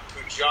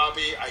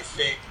Punjabi, I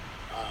think,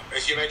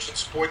 as you mentioned,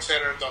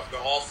 SportsCenter, the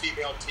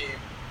all-female team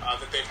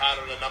that they've had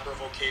on a number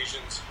of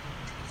occasions,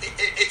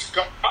 it's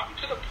gotten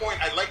to the point,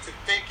 I'd like to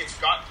think it's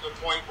gotten to the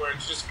point where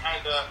it's just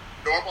kind of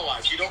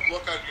normalized. You don't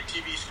look on your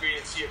TV screen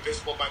and see a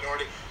visible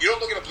minority. You don't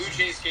look at a Blue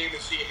Jays game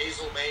and see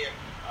Hazel May and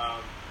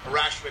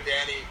Arash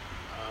Madani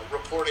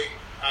reporting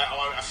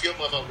on a field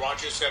level at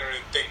Rogers Center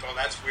and think,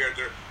 that's weird.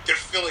 They're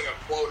filling a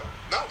quota.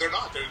 No, they're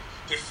not.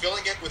 They're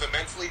filling it with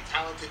immensely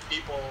talented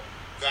people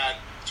that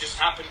just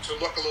happen to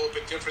look a little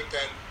bit different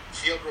than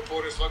field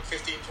reporters looked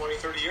 15, 20,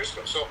 30 years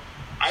ago. So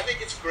I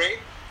think it's great.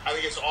 I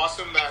think it's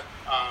awesome that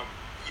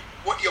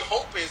what you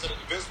hope is that a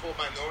visible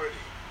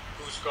minority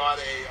who's got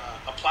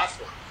a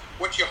platform.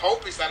 What you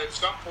hope is that at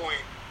some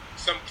point,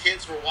 some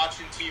kids were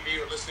watching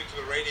TV or listening to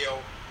the radio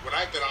when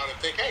I've been on and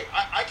think, hey,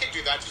 I can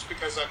do that just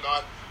because I'm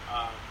not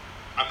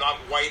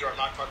white, or I'm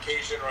not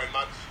Caucasian, or I'm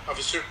not of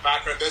a certain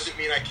background doesn't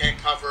mean I can't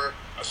cover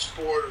a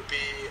sport or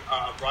be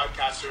a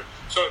broadcaster.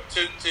 So to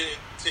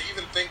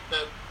even think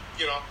that,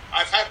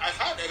 I've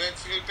had, and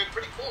it's been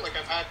pretty cool. Like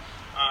I've had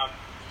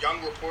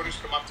young reporters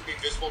come up to me,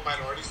 visible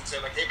minorities, and say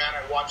like, hey man,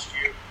 I watched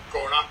you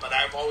growing up, but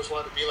I've always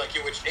wanted to be like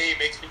you, which A,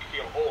 makes me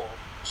feel old,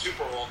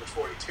 super old at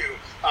 42.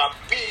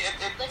 B,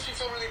 it makes me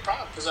feel really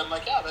proud, because I'm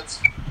like,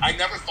 I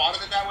never thought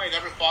of it that way. I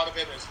never thought of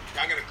it as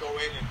I'm going to go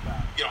in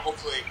and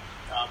hopefully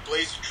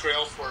blaze a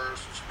trail for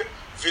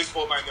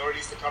visible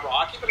minorities to cover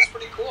hockey. But it's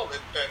pretty cool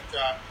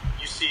that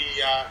you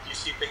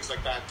see things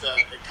like that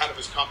kind of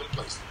as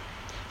commonplace.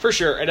 For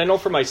sure, and I know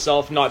for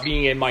myself, not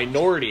being a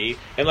minority,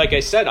 and like I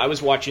said, I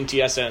was watching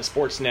TSN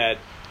Sportsnet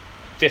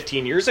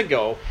 15 years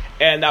ago,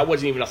 and that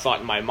wasn't even a thought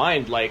in my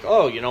mind, like,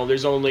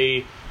 there's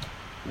only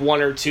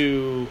one or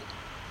two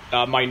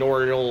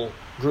minority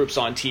groups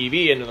on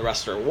TV, and the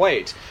rest are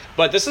white.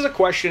 But this is a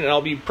question, and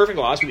I'll be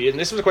perfectly honest with you, and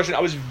this was a question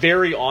I was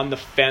very on the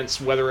fence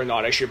whether or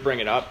not I should bring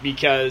it up,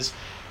 because,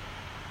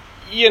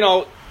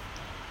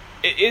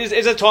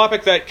 it's a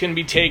topic that can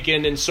be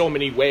taken in so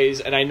many ways,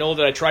 and I know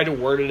that I tried to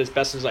word it as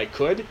best as I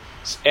could,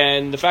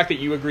 and the fact that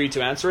you agreed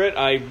to answer it,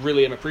 I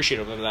really am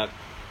appreciative of that.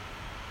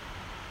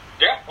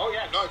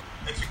 No,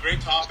 it's a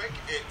great topic.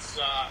 It's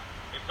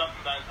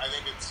something that I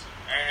think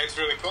it's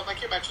really cool.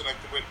 Like you mentioned, like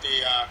with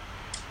the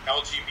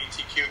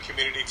LGBTQ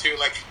community too.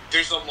 Like,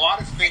 there's a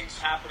lot of things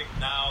happening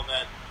now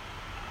that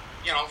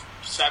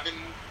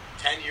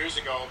 7-10 years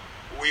ago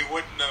we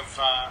wouldn't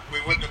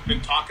have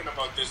been talking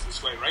about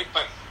this way, right?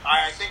 But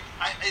I think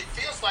it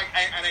feels like,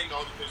 and I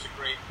know that there's a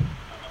great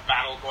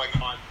battle going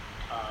on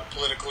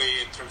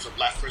politically in terms of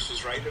left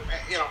versus right,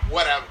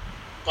 whatever.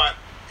 But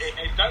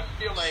it does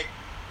feel like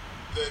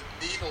the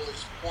needle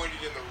is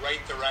pointed in the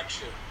right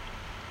direction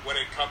when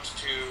it comes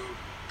to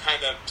kind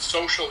of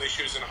social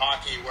issues in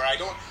hockey, where I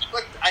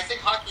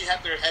think hockey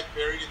had their head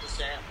buried in the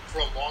sand for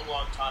a long,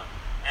 long time.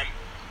 And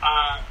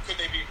could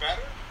they be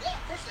better? Yeah,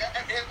 of course.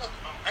 And look,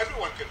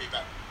 everyone could be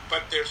better.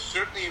 But there's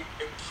certainly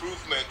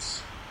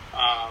improvements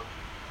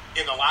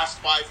in the last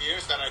 5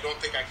 years that I don't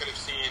think I could have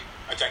seen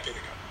a decade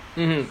ago.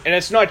 Mm-hmm. And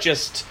it's not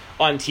just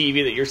on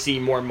TV that you're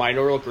seeing more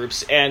minor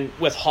groups. And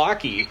with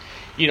hockey,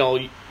 you know,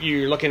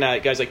 you're looking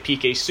at guys like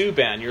PK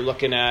Subban, you're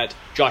looking at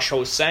Josh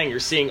Ho-Sang, you're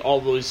seeing all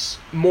those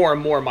more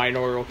and more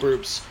minor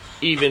groups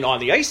even on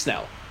the ice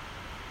now.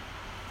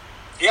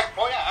 Yeah,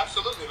 oh yeah,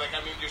 absolutely. Like,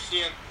 I mean, you're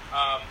seeing,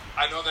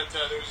 I know that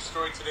there was a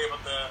story today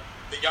about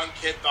the young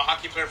kid, the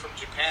hockey player from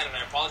Japan, and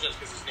I apologize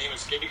because his name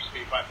escapes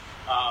me, but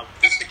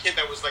this is the kid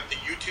that was like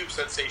the YouTube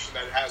sensation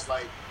that has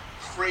like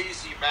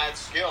crazy mad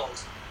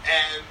skills,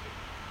 and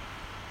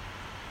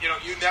you know,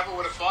 you never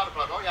would have thought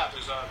about, oh yeah,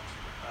 there's a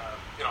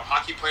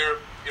hockey player,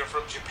 you know,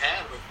 from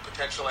Japan with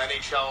potential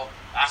NHL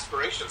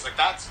aspirations. Like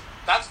that's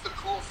the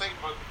cool thing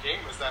about the game,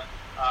 is that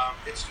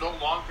it's no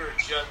longer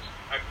just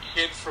a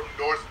kid from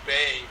North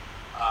Bay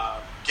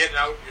getting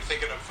out. You're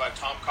thinking of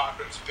Tom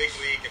Cochran's big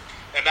league,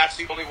 and that's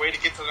the only way to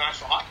get to the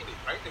National Hockey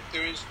League, right? Like,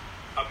 there is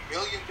a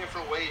million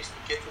different ways to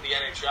get to the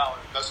NHL,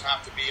 and it doesn't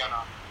have to be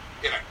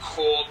in a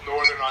cold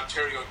northern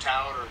Ontario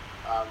town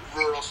or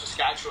rural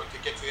Saskatchewan to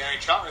get to the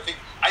NHL. And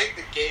I think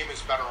the game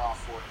is better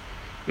off for it.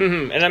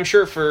 Mm-hmm. And I'm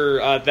sure for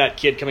that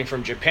kid coming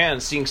from Japan,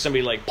 seeing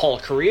somebody like Paul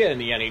Kariya in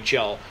the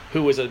NHL,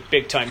 who was a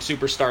big-time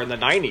superstar in the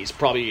 90s,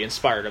 probably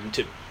inspired him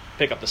to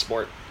pick up the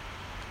sport.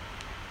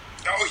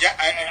 Oh, yeah,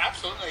 I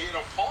absolutely. You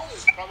know, Paul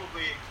is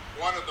probably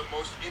one of the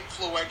most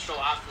influential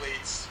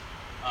athletes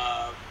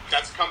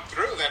that's come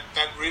through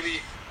that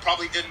really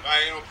probably didn't.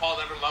 I know Paul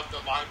never loved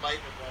the limelight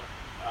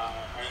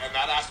and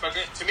that aspect.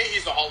 To me,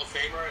 he's a Hall of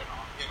Famer, and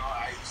you know,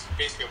 he's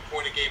basically a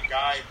point-a-game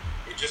guy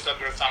in just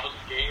under 1,000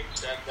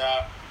 games, and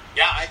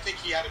yeah, I think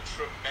he had a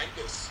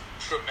tremendous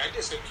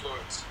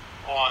influence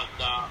on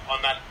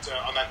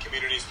that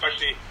community,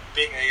 especially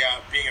being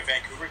a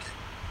Vancouver kid.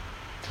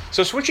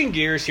 So switching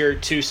gears here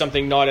to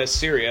something not as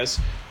serious,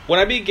 when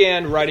I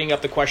began writing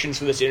up the questions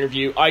for this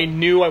interview, I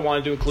knew I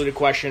wanted to include a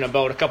question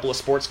about a couple of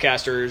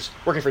sportscasters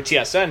working for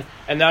TSN,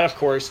 and that, of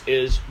course,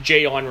 is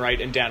Jay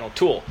Onrait and Dan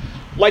O'Toole.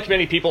 Like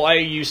many people, I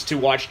used to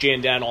watch Jay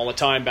and Dan all the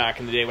time back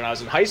in the day when I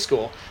was in high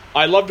school.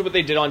 I loved what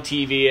they did on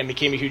TV and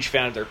became a huge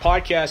fan of their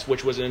podcast,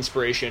 which was an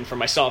inspiration for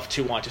myself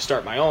to want to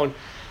start my own.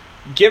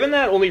 Given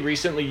that only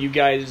recently you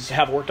guys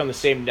have worked on the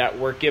same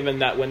network, given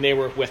that when they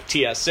were with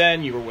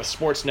TSN, you were with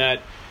Sportsnet,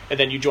 and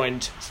then you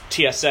joined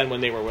TSN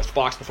when they were with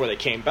Fox before they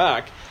came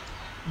back,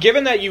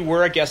 given that you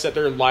were a guest at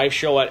their live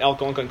show at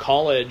Algonquin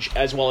College,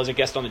 as well as a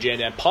guest on the Jay and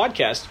Dan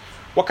podcast,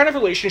 what kind of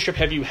relationship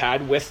have you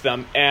had with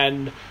them,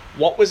 and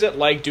what was it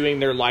like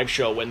doing their live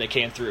show when they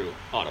came through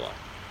Ottawa?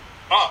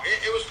 Oh,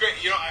 it was great.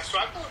 You know, so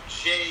I've known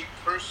Jay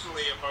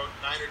personally about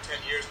 9 or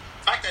 10 years.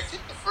 In fact, I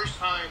think the first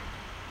time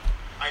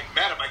I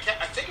met him, I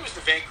think it was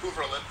the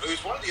Vancouver Olympics. It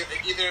was one of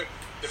either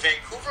the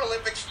Vancouver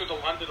Olympics or the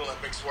London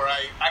Olympics, where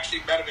I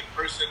actually met him in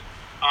person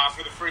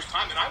for the first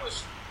time. And I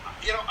was,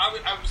 you know, I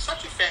was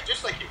such a fan,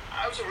 just like you.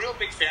 I was a real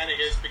big fan of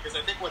his, because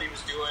I think what he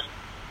was doing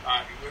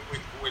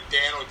with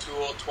Dan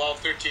O'Toole 12,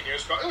 13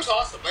 years ago, it was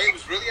awesome. Like, it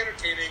was really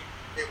entertaining.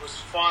 It was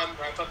fun.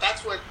 I thought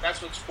that's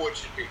what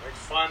sports should be, like,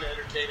 fun,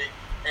 entertaining,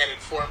 and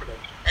informative.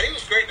 And he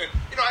was great. And,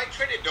 you know, I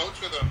traded notes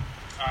with him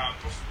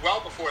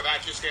well before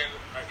that, just saying,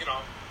 you know,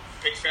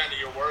 big fan of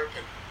your work.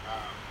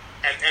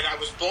 And I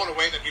was blown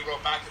away that he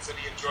wrote back and said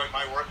he enjoyed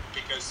my work,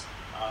 because,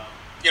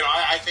 you know,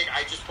 I think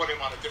I just put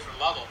him on a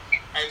different level.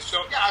 And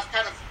so, yeah, I've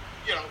kind of,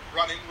 you know,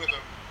 run into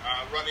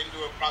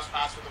him, cross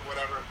paths with him,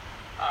 whatever,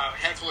 a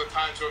handful of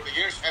times over the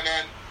years. And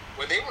then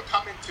when they were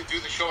coming to do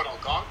the show at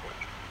Algonquin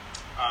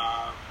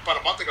about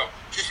a month ago,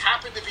 just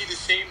happened to be the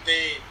same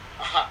day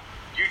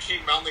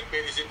Eugene Melnick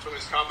made his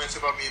infamous comments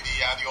about me,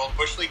 the old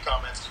Bush League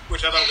comments,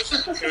 which I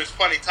thought was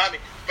funny timing.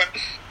 But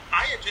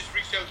I had just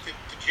reached out to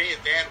Jay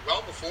and Dan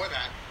well before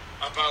that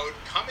about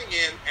coming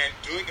in and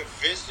doing a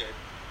visit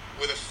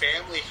with a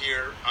family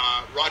here,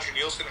 Roger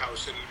Nielsen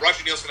House. And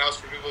Roger Nielsen House,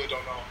 for people who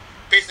don't know,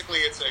 basically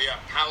it's a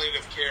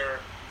palliative care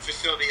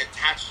facility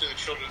attached to the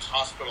Children's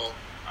Hospital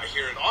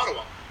here in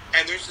Ottawa.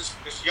 And there's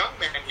this young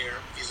man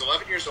here, he's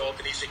 11 years old,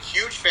 and he's a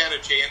huge fan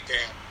of Jay and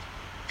Dan.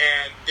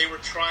 And they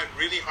were trying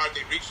really hard.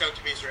 They reached out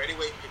to me, is there any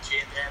way you can get Jay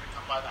and Dan to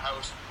come by the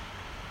house?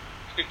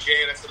 To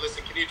Jay, and I said,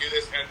 listen, can you do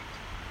this? And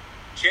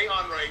Jay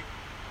Onrait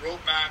wrote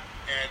back,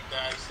 and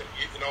he said,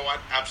 you know what,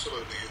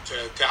 absolutely,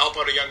 to help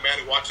out a young man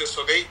who watches.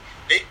 So they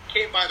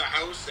came by the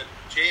house, and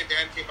Jay and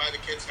Dan came by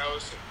the kid's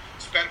house and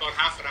spent about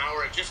half an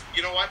hour, and just,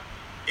 you know what,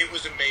 it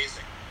was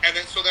amazing. And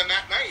then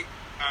that night,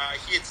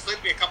 he had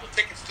slid me a couple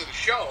tickets to the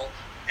show,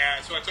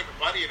 and so I took a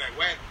buddy and I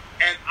went,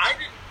 and I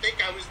didn't think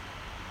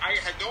I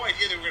had no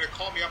idea they were going to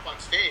call me up on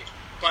stage,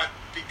 but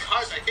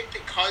because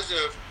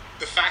of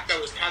the fact that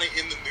I was kind of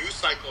in the news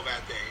cycle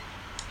that day,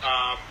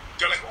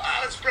 they're like, well,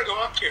 let's bring him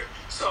up here.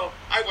 So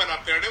I went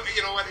up there, and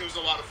you know what, it was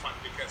a lot of fun,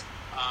 because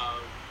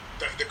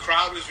the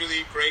crowd was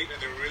really great,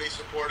 and they were really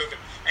supportive,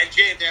 and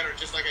Jay and Dan are,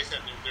 just like I said,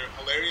 they're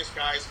hilarious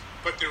guys,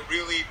 but they're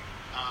really,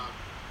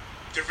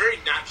 they're very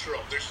natural.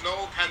 There's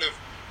no kind of,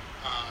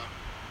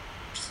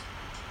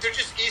 they're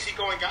just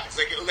easygoing guys.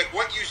 Like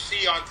what you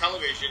see on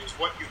television is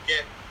what you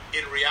get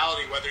in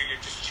reality, whether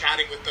you're just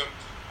chatting with them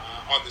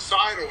on the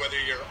side or whether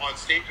you're on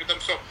stage with them.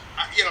 So,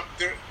 you know,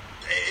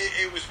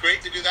 it was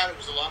great to do that. It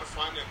was a lot of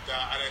fun, and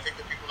I think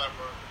the people that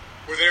were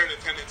were there in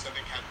attendance, I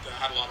think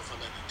had a lot of fun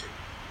that night too.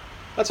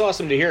 That's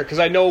awesome to hear, because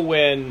I know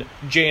when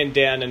Jay and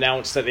Dan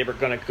announced that they were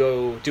going to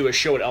go do a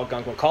show at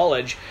Algonquin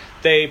College,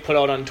 they put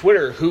out on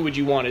Twitter, who would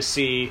you want to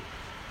see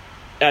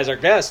as our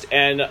guest?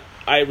 And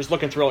I was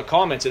looking through all the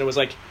comments, and it was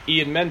like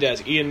Ian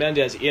Mendez,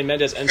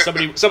 and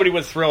somebody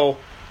would throw,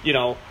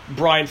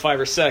 Brian 5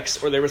 or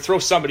 6, or they would throw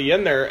somebody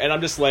in there, and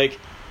I'm just like,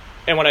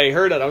 and when I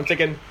heard it, I'm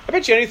thinking, I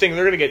bet you anything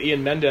they're going to get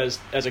Ian Mendez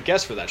as a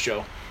guest for that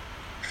show.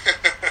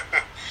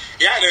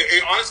 Yeah,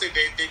 honestly,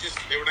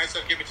 they were nice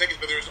enough to give me tickets,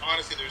 but there's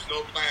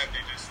no plan.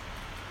 They just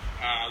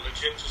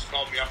legit just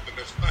called me up in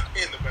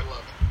the middle of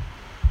it.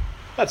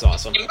 That's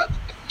awesome. Do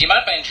you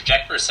mind if I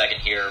interject for a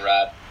second here?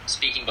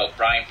 Speaking about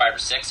Brian 5 or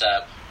 6,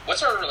 what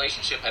sort of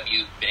relationship have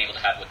you been able to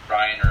have with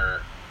Brian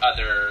or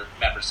other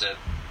members of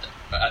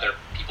other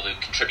people who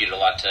contributed a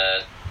lot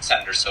to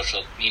Senator's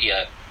social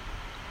media?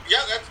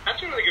 Yeah,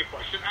 that's a really good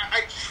question.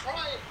 I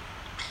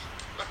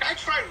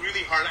try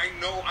really hard. I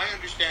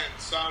understand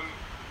some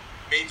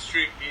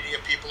mainstream media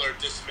people are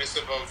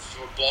dismissive of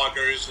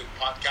bloggers and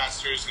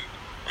podcasters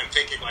and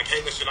thinking like,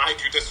 hey, listen, I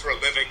do this for a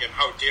living and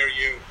how dare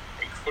you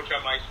encroach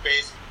on my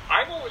space.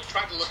 I've always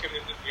tried to look at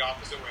it the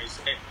opposite way.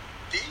 Say,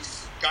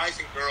 these guys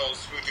and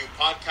girls who do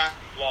podcasts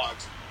and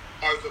blogs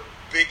are the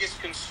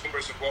biggest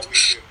consumers of what we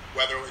do,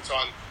 whether it's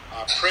on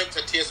print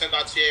at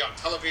tsn.ca, on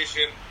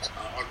television,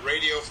 on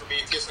radio for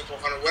me, TSN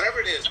 1200, whatever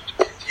it is.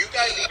 You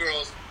guys and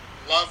girls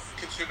love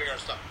consuming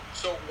our stuff.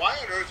 So why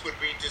on earth would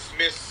we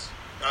dismiss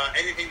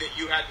anything that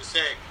you had to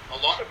say? A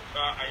lot of,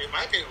 in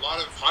my opinion, a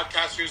lot of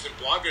podcasters and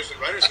bloggers and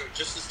writers are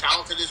just as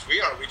talented as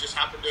we are. We just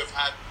happen to have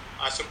had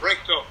some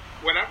breaks. So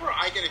whenever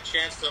I get a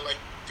chance to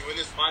doing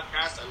this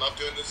podcast, I love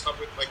doing this stuff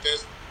like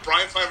this.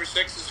 Brian 5 or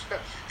 6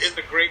 is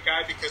a great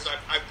guy because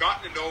I've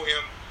gotten to know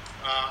him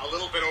a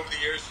little bit over the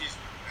years. He's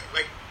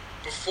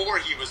before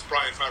he was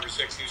Brian 5 or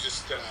 6, he was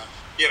just a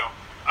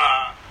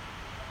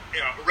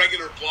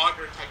regular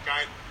blogger type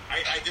guy.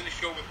 I did a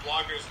show with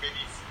bloggers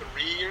maybe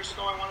 3 years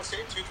ago, I want to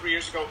say, 2-3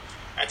 years ago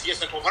at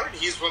TSN 1200.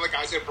 He's one of the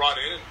guys I brought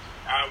in,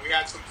 and we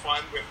had some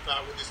fun with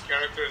his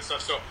character and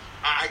stuff. So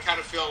I kind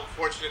of feel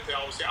fortunate to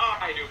always say,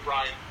 I knew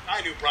Brian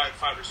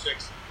 5 or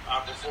 6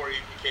 before he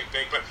became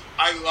big. But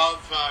I love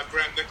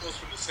Graham Nichols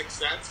from The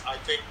Sixth Sense. I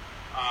think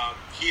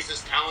he's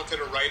as talented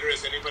a writer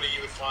as anybody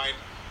you would find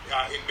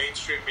in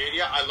mainstream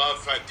media. I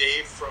love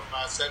Dave from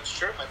Sense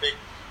Chirp. I think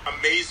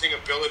amazing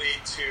ability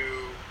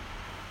to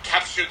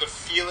capture the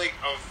feeling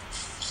of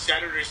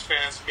Senators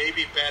fans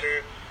maybe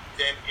better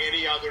than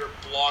any other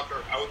blogger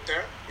out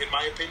there, in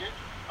my opinion.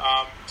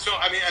 So,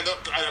 I mean,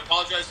 I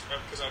apologize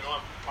because I know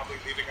I'm probably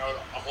leaving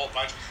out a whole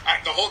bunch.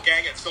 The whole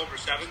gang at Silver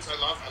Sevens, I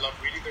love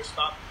reading their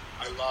stuff.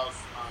 I love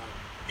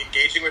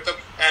engaging with them.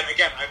 And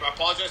again, I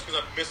apologize because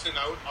I'm missing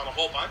out on a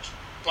whole bunch,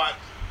 but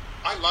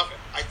I love it.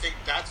 I think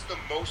that's the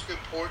most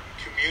important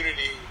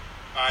community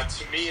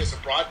to me as a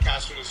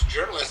broadcaster and as a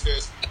journalist.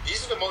 Is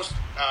these are the most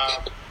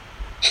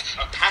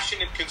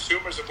passionate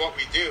consumers of what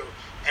we do,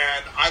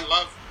 and I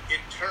love in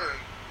turn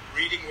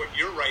reading what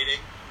you're writing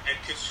and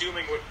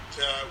consuming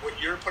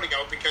what you're putting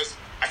out, because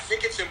I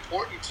think it's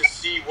important to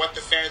see what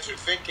the fans are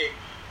thinking,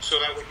 so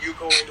that when you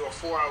go into a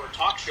 4-hour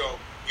talk show,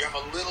 you have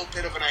a little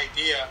bit of an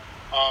idea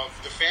of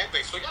the fan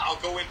base. So yeah, I'll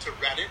go into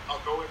Reddit,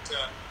 I'll go into,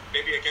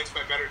 maybe against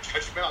my better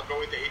judgment, I'll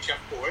go into HF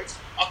Boards,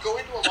 I'll go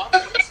into a lot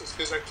of places,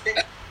 because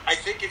I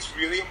think it's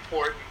really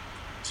important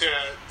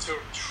to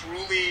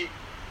truly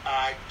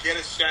get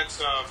a sense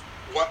of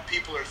what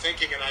people are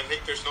thinking, and I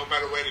think there's no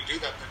better way to do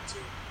that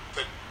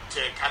than to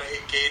kind of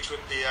engage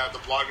with the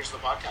bloggers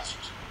and the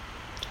podcasters.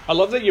 I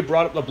love that you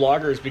brought up the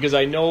bloggers, because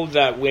I know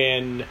that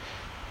when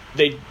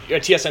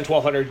TSN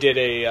 1200 did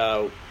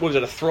a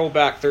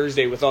throwback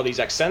Thursday with all these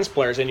ex-Sens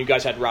players, and you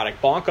guys had Radek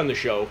Bonk on the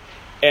show,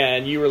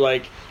 and you were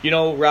like,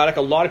 Radek,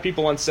 a lot of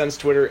people on Sens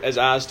Twitter has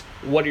asked,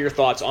 what are your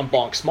thoughts on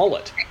Bonk's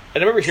mullet?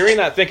 And I remember hearing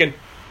that thinking,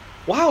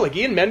 wow,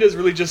 Ian Mendez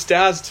really just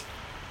asked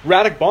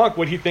Radek Bonk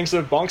what he thinks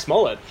of Bonk's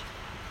mullet.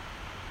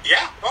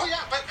 Yeah,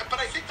 but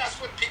I think that's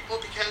what people,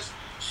 because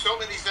so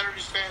many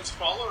Senators fans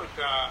followed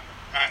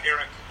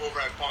Eric over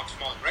at Bonk's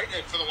mullet, right?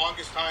 And for the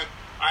longest time,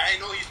 I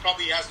know he's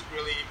really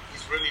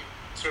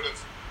sort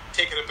of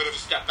taken a bit of a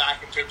step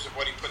back in terms of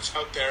what he puts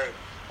out there,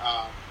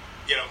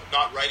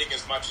 not writing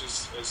as much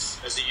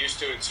as he used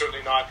to, and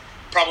certainly not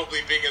probably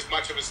being as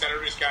much of a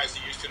Senators guy as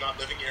he used to, not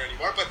living here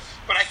anymore.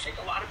 But I think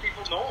a lot of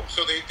people know him,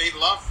 so they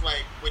love,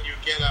 like, when you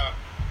get a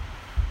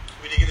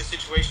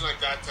situation like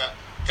that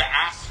to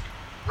ask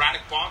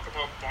Radek Bonk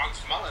about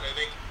Bonk's mullet.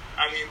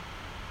 I mean,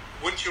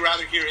 wouldn't you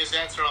rather hear his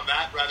answer on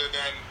that rather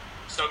than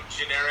some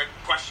generic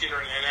question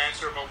or an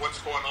answer about what's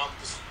going on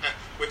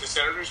with the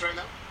Senators right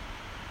now?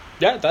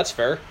 Yeah, that's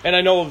fair. And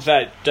I know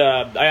that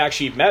I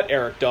actually met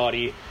Eric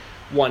Doughty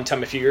one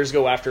time a few years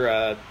ago after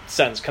a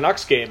Sens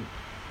Canucks game.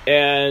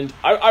 And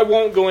I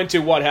won't go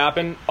into what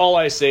happened. All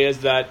I say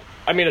is that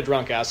I made a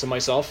drunk ass of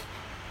myself.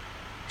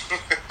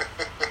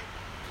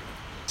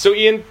 So,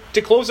 Ian,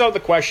 to close out the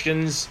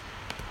questions,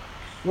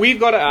 we've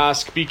got to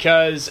ask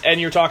because, and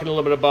you're talking a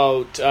little bit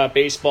about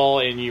baseball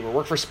and you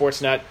work for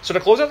Sportsnet. So to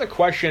close out the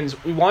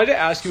questions, we wanted to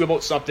ask you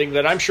about something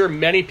that I'm sure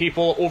many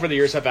people over the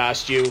years have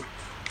asked you.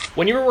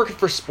 When you were working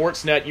for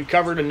Sportsnet, you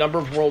covered a number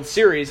of World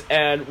Series,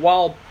 and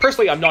while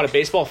personally I'm not a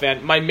baseball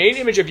fan, my main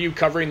image of you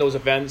covering those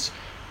events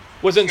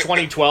was in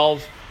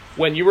 2012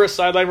 when you were a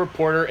sideline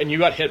reporter and you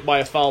got hit by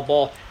a foul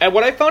ball. And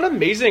what I found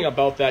amazing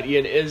about that,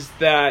 Ian, is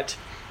that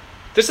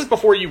this is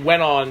before you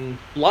went on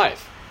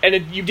live. And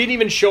you didn't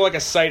even show like a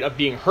sight of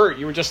being hurt.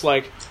 You were just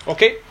like,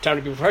 okay, time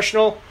to be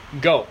professional,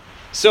 go.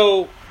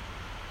 So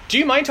do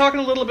you mind talking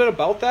a little bit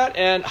about that?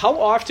 And how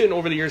often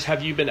over the years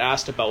have you been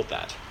asked about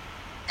that?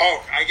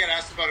 Oh, I get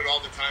asked about it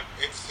all the time.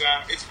 It's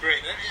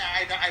great.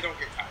 I don't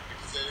get tired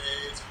because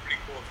it's a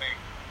pretty cool thing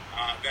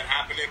that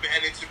happened.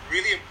 And it's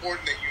really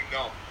important that you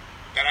know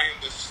that I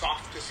am the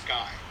softest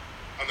guy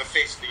on the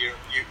face of the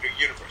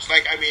universe.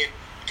 Like, I mean,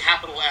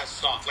 capital S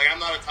soft. Like, I'm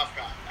not a tough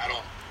guy at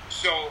all.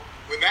 So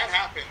when that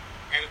happened,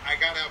 and I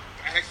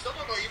still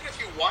don't know, even if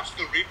you watch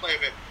the replay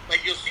of it,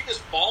 like, you'll see this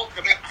ball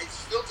come in. I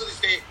still, to this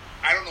day,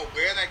 I don't know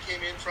where that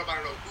came in from. I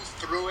don't know who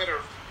threw it,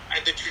 or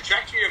the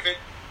trajectory of it,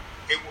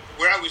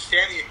 where I was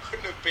standing, it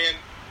couldn't have been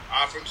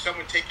from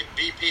someone taking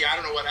BP. I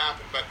don't know what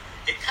happened, but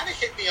it kind of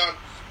hit me on,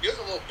 there's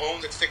a little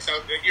bone that sticks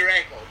out, your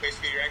ankle,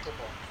 basically your ankle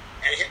bone.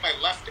 And it hit my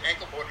left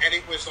ankle bone, and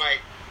it was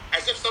like,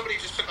 as if somebody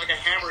just took like a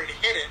hammer and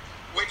hit it,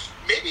 which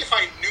maybe if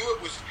I knew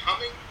it was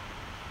coming,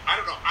 I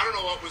don't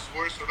know what was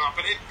worse or not,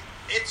 but it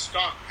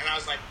stung, and I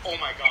was like, oh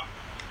my God.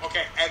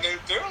 Okay, and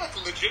they're like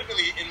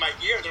legitimately in my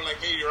ear, they're like,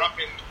 hey, you're up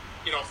in,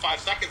 5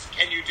 seconds,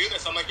 can you do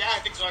this? I'm like, yeah, I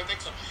think so.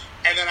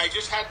 And then I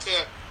just had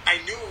to,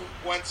 I knew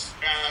once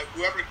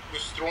whoever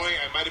was throwing,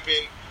 it might have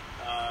been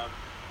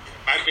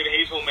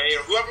Hazel May,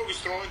 or whoever was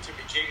throwing to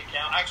me, Jamie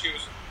Campbell. Actually,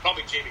 it was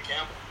probably Jamie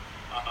Campbell.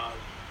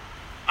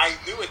 I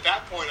knew at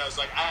that point, I was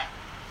like, I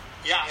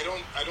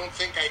don't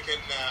think I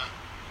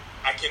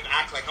can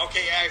act like,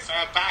 okay, yeah, if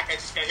I'm back, I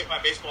just got hit by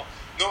a baseball.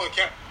 No one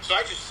cared. So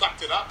I just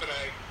sucked it up, and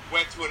I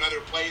went to another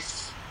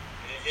place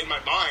in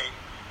my mind.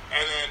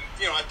 And then,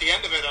 at the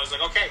end of it, I was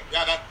like, okay,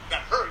 yeah,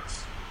 that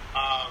hurts.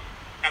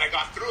 And I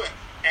got through it.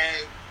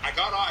 And I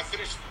got off, I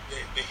finished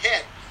the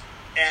hit,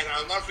 and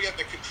I'll never forget,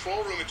 the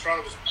control room in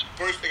Toronto was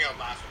bursting out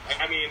laughing.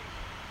 I mean,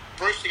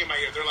 bursting in my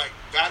ear. They're like,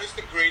 that is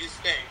the greatest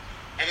thing.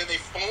 And then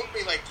they phoned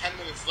me like 10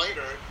 minutes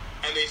later,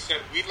 and they said,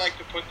 we'd like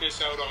to put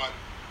this out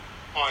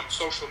on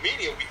social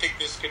media. We think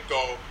this could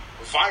go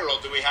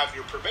viral. Do we have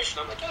your permission?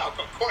 I'm like, yeah, of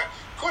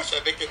course. I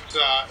think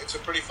it's a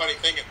pretty funny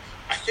thing. And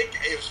I think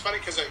it was funny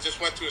because I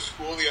just went to a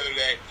school the other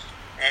day,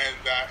 and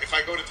if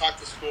I go to talk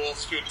to school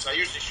students, I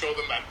usually show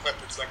them that clip.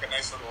 It's like a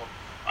nice little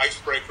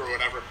icebreaker or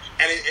whatever.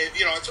 And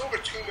it's over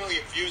 2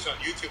 million views on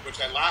YouTube, which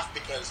I laugh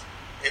because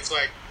it's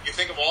like, you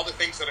think of all the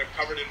things that I've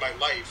covered in my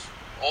life,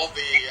 all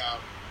the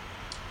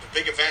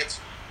big events.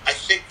 I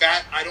think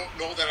that I don't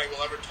know that I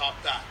will ever top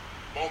that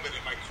moment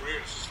in my career,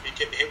 to just be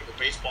getting hit with a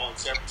baseball in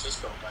San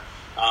Francisco. But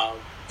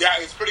yeah,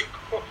 it's pretty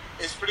cool.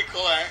 It's pretty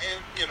cool. I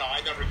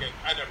never get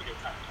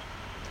tired.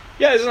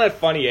 Yeah, isn't that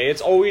funny?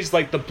 It's always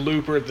like the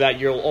blooper that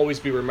you'll always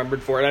be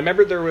remembered for. And I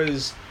remember there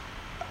was,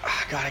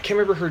 God, I can't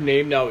remember her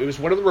name now. It was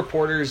one of the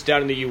reporters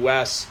down in the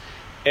U.S.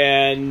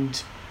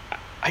 and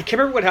I can't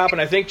remember what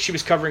happened. I think she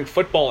was covering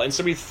football, and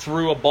somebody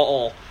threw a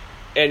ball,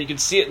 and you could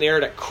see it in the air,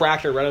 and it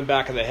cracked her right in the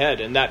back of the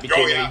head, and that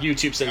became a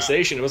YouTube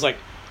sensation. It was like,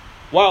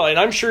 wow, and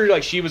I'm sure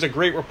like she was a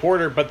great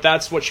reporter, but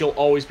that's what she'll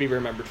always be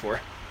remembered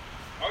for.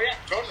 Oh yeah,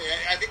 totally.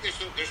 I think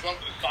there's one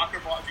with the soccer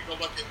ball. If you go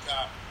look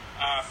at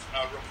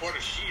a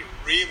reporter, she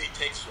really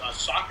takes a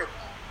soccer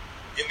ball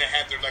in the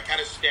head. They're like kind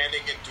of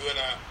standing and doing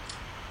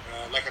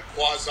like a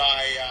quasi,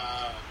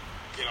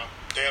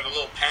 they have a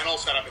little panel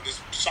set up, and this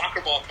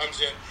soccer ball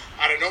comes in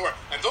out of nowhere.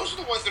 And those are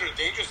the ones that are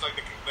dangerous,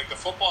 like the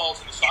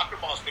footballs and the soccer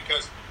balls,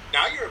 because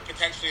now you're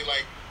potentially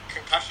like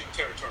concussion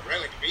territory,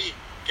 right? Like,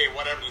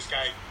 whatever, this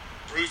guy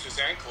bruised his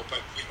ankle, but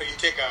you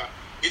take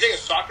a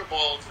soccer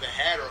ball to the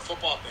head or a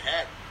football to the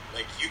head,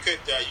 like you could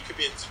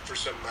be in for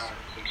some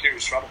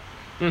serious trouble.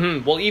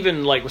 Mm-hmm. Well,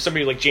 even like with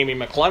somebody like Jamie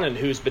McLennan,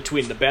 who's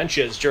between the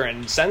benches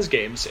during Sens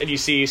games, and you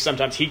see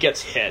sometimes he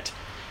gets hit,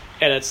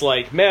 and it's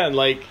like, man,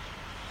 like,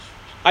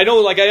 I know,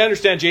 like, I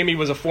understand Jamie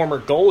was a former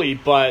goalie,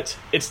 but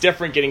it's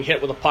different getting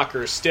hit with a puck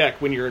or a stick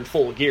when you're in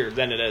full gear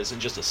than it is in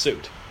just a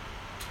suit.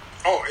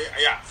 Oh,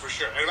 yeah, for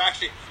sure. And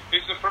actually,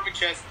 this is a perfect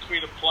chance for me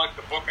to plug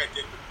the book I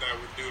did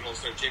with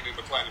Noodles there, Jamie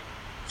McLennan,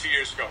 a few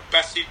years ago.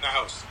 Best seat in the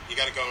house. You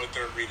got to go out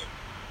there and read it.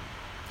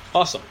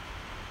 Awesome.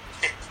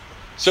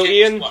 So,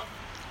 Ian,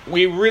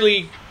 we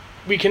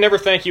can never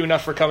thank you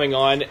enough for coming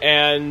on,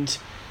 and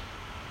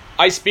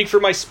I speak for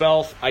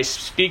myself, I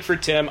speak for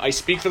Tim, I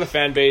speak for the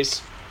fan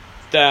base,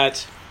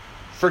 that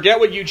forget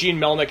what Eugene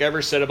Melnyk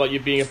ever said about you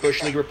being a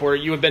Bush League reporter.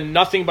 You have been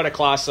nothing but a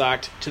class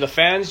act to the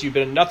fans. You've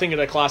been nothing but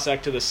a class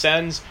act to the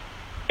Sens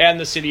and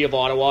the city of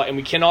Ottawa, and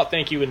we cannot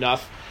thank you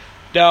enough.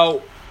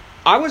 Now,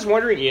 I was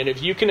wondering, Ian,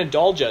 if you can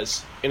indulge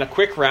us in a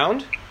quick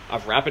round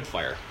of rapid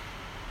fire.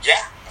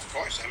 Yeah, of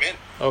course, I'm in.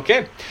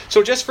 Okay,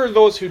 So just for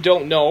those who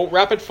don't know,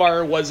 Rapid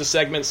Fire was a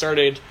segment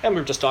started, and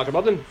we were just talking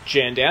about them,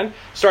 Jan Dan,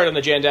 started on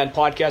the Jan Dan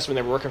podcast when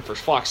they were working for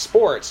Fox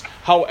Sports.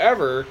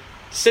 However,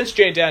 since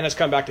Jan Dan has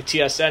come back to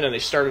TSN and they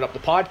started up the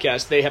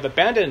podcast, they have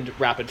abandoned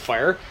Rapid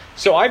Fire.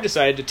 So I've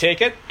decided to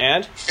take it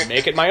and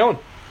make it my own.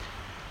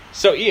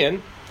 So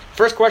Ian,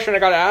 first question I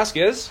got to ask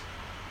is,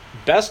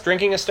 best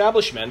drinking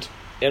establishment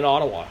in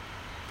Ottawa?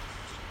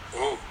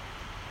 Ooh,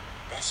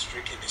 best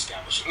drinking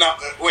establishment. Now,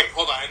 wait,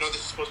 hold on. I know this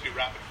is supposed to be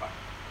rapid fire,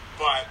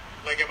 but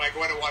like, am I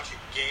going to watch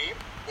a game,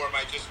 or am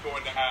I just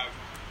going to have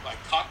like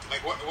cocktail?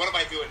 Like, what am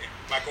I doing here?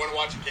 Am I going to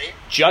watch a game?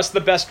 Just the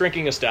best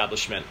drinking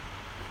establishment.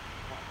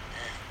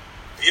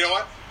 You know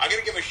what? I'm going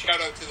to give a shout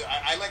out to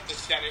I like the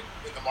Senate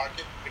in the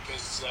market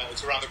because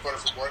it's around the corner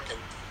from work, and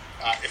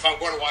if I'm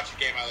going to watch a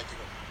game, I like to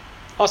go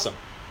there. Awesome.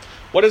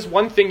 What is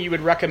one thing you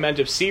would recommend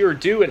to see or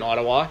do in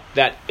Ottawa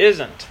that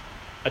isn't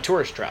a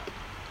tourist trap?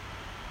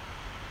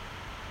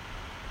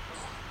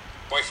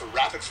 Boy, for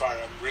rapid fire,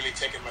 I'm really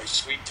taking my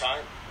sweet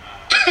time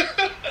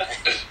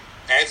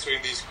answering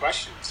these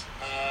questions.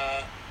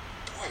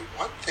 Boy,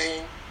 one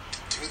thing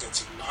to do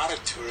that's not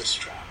a tourist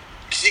trap.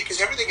 See,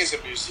 because everything is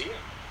a museum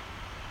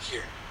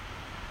here.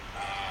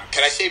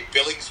 Can I say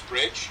Billings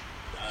Bridge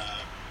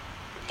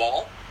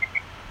Mall,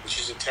 which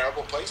is a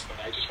terrible place,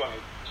 but I just want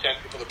to send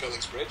people to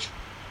Billings Bridge.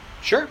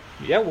 Sure.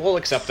 Yeah, we'll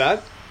accept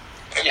that.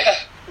 Yeah,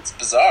 it's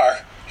bizarre.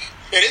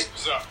 It is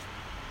bizarre,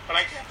 but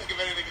I can't think of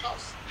anything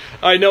else.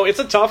 I know, it's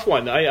a tough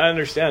one. I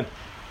understand.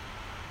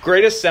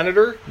 Greatest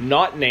senator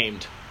not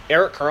named.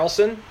 Erik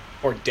Karlsson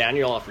or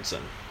Daniel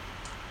Efferson?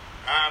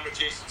 I'm a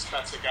Jason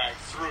Spezza guy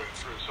through and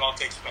through, so I'll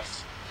take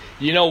Spezza.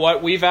 You know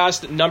what? We've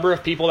asked a number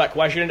of people that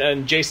question,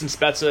 and Jason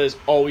Spezza is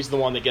always the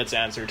one that gets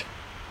answered.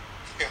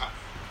 Yeah.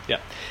 Yeah.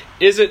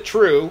 Is it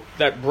true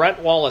that Brent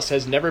Wallace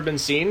has never been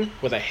seen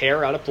with a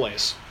hair out of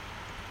place?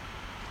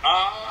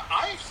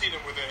 I've seen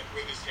him with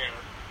his hair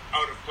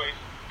out of place,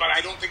 but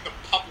I don't think the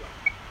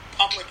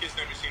public has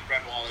never seen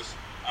Brent Wallace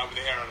with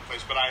the hair out of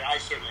place, but I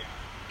certainly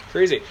have.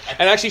 Crazy.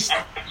 And actually,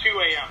 at 2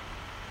 a.m.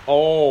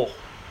 Oh,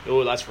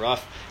 that's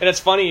rough. And it's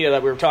funny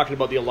that we were talking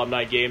about the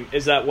alumni game,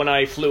 is that when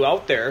I flew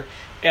out there,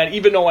 and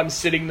even though I'm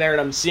sitting there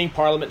and I'm seeing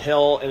Parliament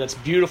Hill, and it's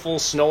beautiful,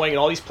 snowing, and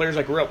all these players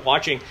I grew up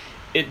watching,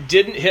 it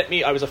didn't hit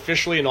me I was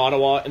officially in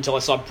Ottawa until I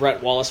saw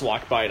Brent Wallace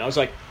walk by, and I was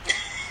like,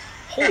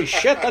 holy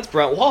shit, that's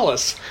Brent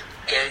Wallace.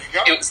 There you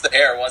go. It was the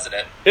hair, wasn't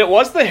it? It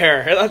was the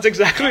hair. That's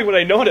exactly what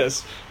I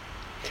noticed.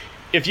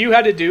 If you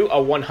had to do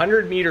a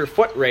 100-meter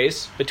foot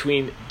race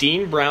between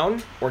Dean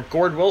Brown or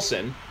Gord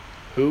Wilson,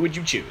 who would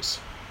you choose?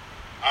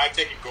 I'm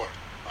taking Gord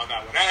on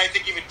that one. And I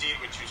think even Dean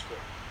would choose Gord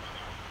on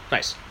that one.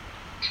 Nice.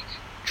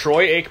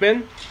 Troy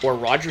Aikman or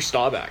Roger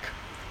Staubach?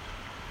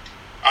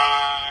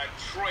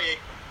 Troy Aikman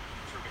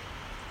for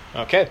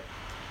me. Okay.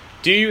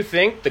 Do you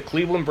think the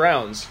Cleveland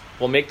Browns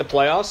will make the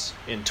playoffs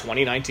in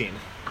 2019?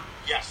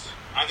 Yes.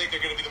 I think they're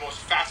going to be the most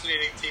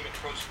fascinating team in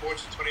pro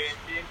sports in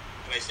 2019,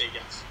 and I say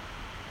yes.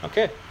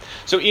 Okay.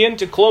 So, Ian,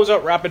 to close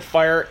out Rapid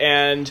Fire,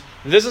 and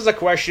this is a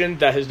question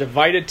that has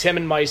divided Tim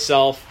and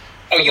myself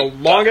for the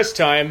longest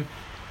time,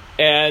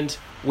 and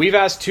we've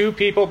asked 2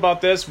 people about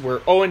this.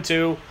 We're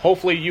 0-2.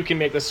 Hopefully you can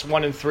make this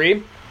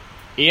 1-3.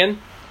 Ian,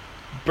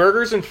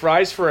 burgers and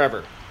fries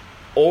forever,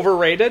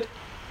 overrated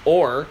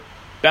or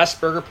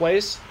best burger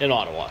place in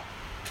Ottawa?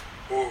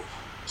 Ooh.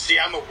 See,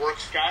 I'm a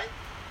works guy,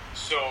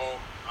 so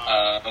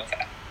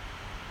Okay.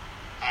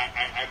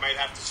 I might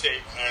have to say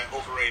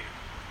overrated.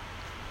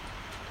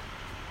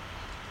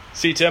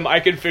 See, Tim, I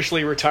can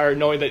officially retire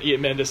knowing that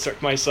Ian Mendes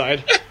took my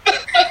side.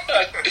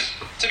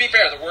 To be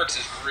fair, the Works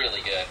is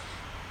really good.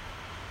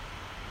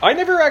 I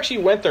never actually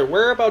went there.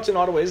 Whereabouts in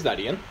Ottawa is that,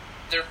 Ian?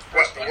 Their What,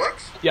 first the one.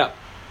 works? Yeah.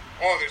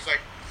 Oh, there's like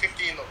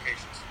 15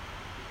 locations.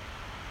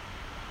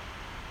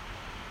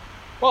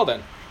 Well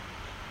then.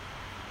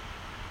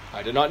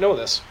 I did not know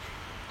this.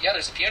 Yeah,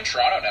 there's a few in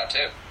Toronto now,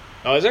 too.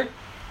 Oh, is there?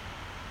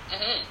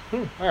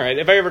 Mm-hmm. All right.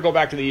 If I ever go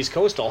back to the East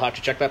Coast, I'll have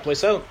to check that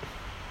place out.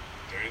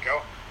 There you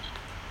go.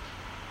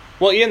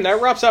 Well, Ian, that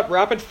wraps up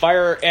Rapid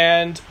Fire,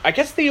 and I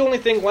guess the only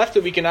thing left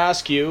that we can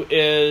ask you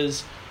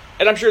is,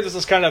 and I'm sure this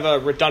is kind of a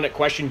redundant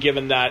question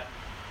given that,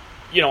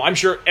 I'm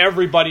sure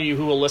everybody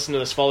who will listen to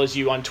this follows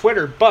you on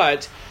Twitter,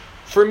 but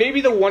for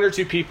maybe the 1 or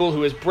 2 people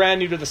who is brand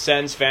new to the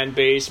Sens fan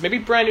base, maybe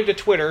brand new to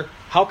Twitter,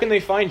 how can they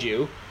find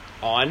you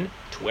on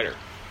Twitter?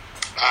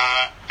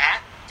 At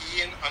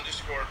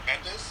Ian_Mendes,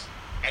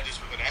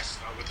 Mendes with an S,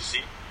 not with a C,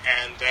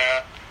 and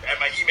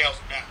my email's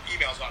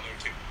on there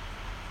too.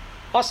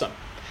 Awesome.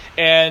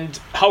 And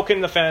how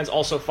can the fans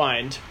also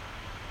find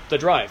The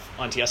Drive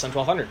on TSN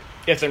 1200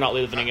 if they're not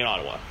living in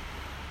Ottawa?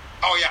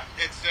 Oh yeah,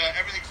 it's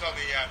everything's on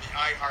the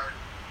iHeart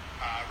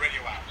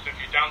radio app. So if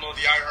you download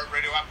the iHeart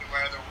radio app,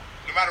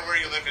 no matter where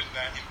you live in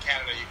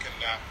Canada, you can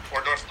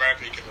or North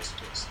America, you can listen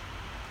to us.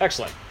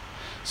 Excellent.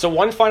 So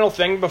one final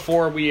thing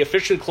before we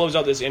officially close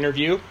out this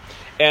interview,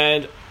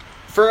 and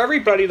for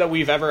everybody that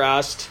we've ever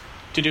asked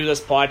to do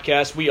this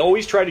podcast, we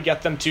always try to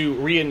get them to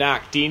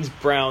reenact Dean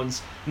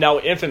Brown's now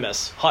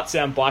infamous hot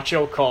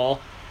Sambacho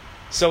call.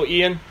 So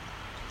Ian,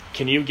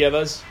 can you give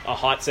us a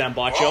hot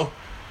Sambacho?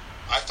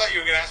 I thought you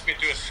were going to ask me to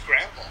do a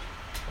scramble.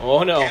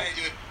 Oh no.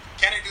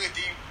 Can I do a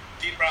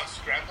Dean Brown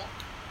scramble?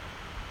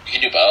 You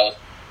can do both.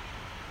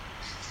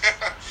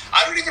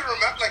 I don't even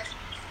remember.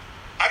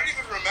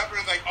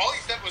 Like all he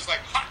said was like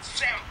hot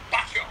Sam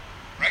Bacho,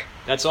 right?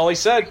 That's all he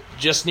said.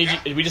 We just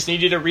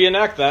need you to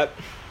reenact that.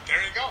 There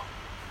you go.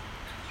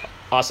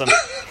 Awesome.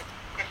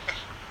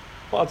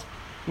 Well,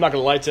 I'm not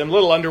gonna lie, Tim. A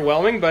little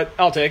underwhelming, but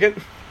I'll take it.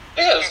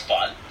 Yeah, it was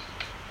fun.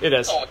 It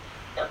is. Oh,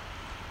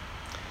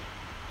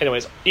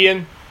 Anyways,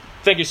 Ian,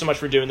 thank you so much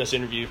for doing this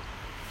interview.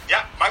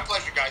 Yeah, my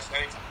pleasure, guys.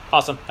 Anytime.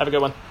 Awesome. Have a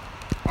good one.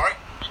 All right.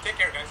 You take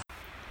care, guys.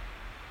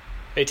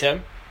 Hey,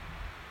 Tim.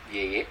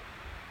 Yeah.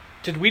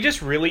 Did we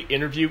just really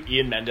interview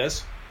Ian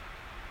Mendes?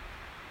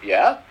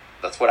 Yeah,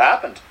 that's what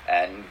happened.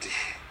 And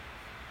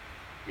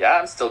yeah,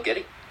 I'm still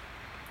giddy.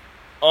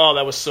 Oh,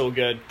 that was so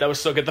good. That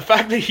was so good. The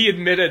fact that he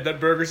admitted that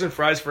Burgers and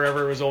Fries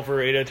Forever was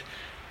overrated,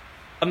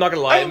 I'm not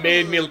gonna lie, it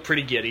made me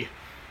pretty giddy.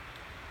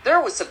 There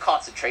was some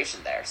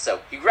concentration there, so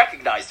he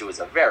recognized it was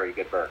a very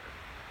good burger.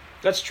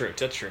 That's true.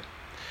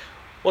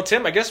 Well,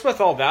 Tim, I guess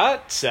with all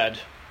that said,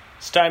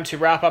 it's time to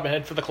wrap up and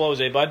head for the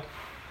close, bud?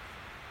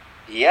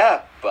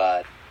 Yeah,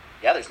 but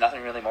yeah, there's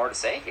nothing really more to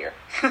say here.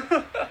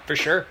 For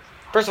sure.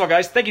 First of all,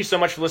 guys, thank you so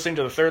much for listening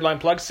to the Third Line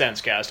Plug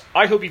Sensecast.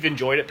 I hope you've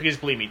enjoyed it, because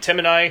believe me, Tim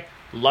and I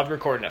loved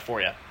recording it for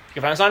you. You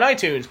can find us on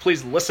iTunes.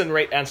 Please listen,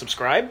 rate, and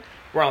subscribe.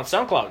 We're on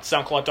SoundCloud,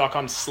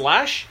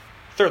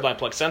 soundcloud.com/Third Line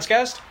Plug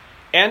Sensecast.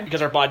 And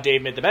because our bod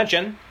Dave made the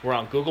mention, we're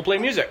on Google Play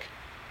Music.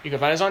 You can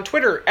find us on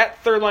Twitter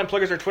at Third Line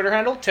Plug is our Twitter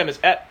handle. Tim is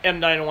at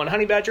M901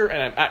 Honeybadger, and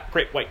I'm at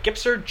Great White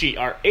Gipster,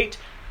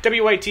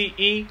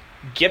 GR8WITE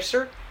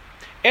Gipster.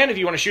 And if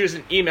you want to shoot us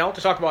an email to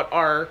talk about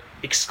our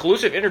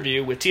exclusive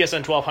interview with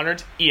TSN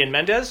 1200's Ian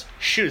Mendes,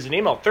 shoot us an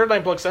email,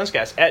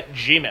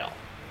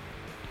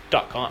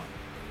 thirdlineplugsunscast@gmail.com.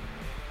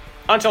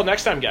 Until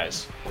next time,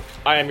 guys,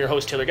 I am your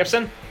host, Taylor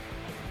Gibson.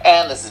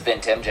 And this has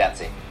been Tim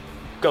Jency.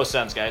 Go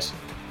Sens, guys.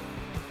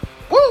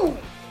 Woo!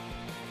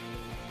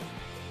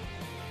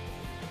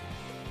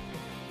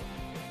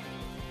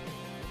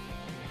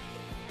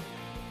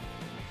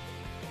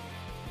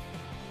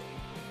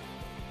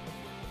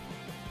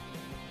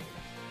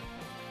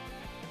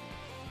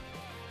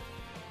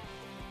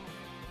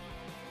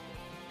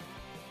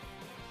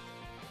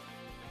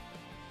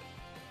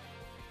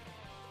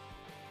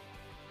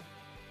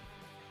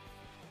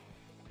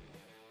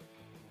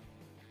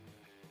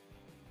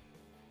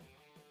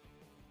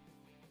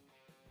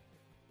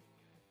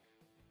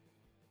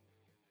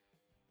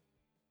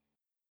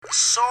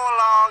 So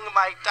long,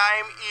 my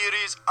time here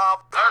is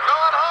up. They're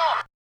going home.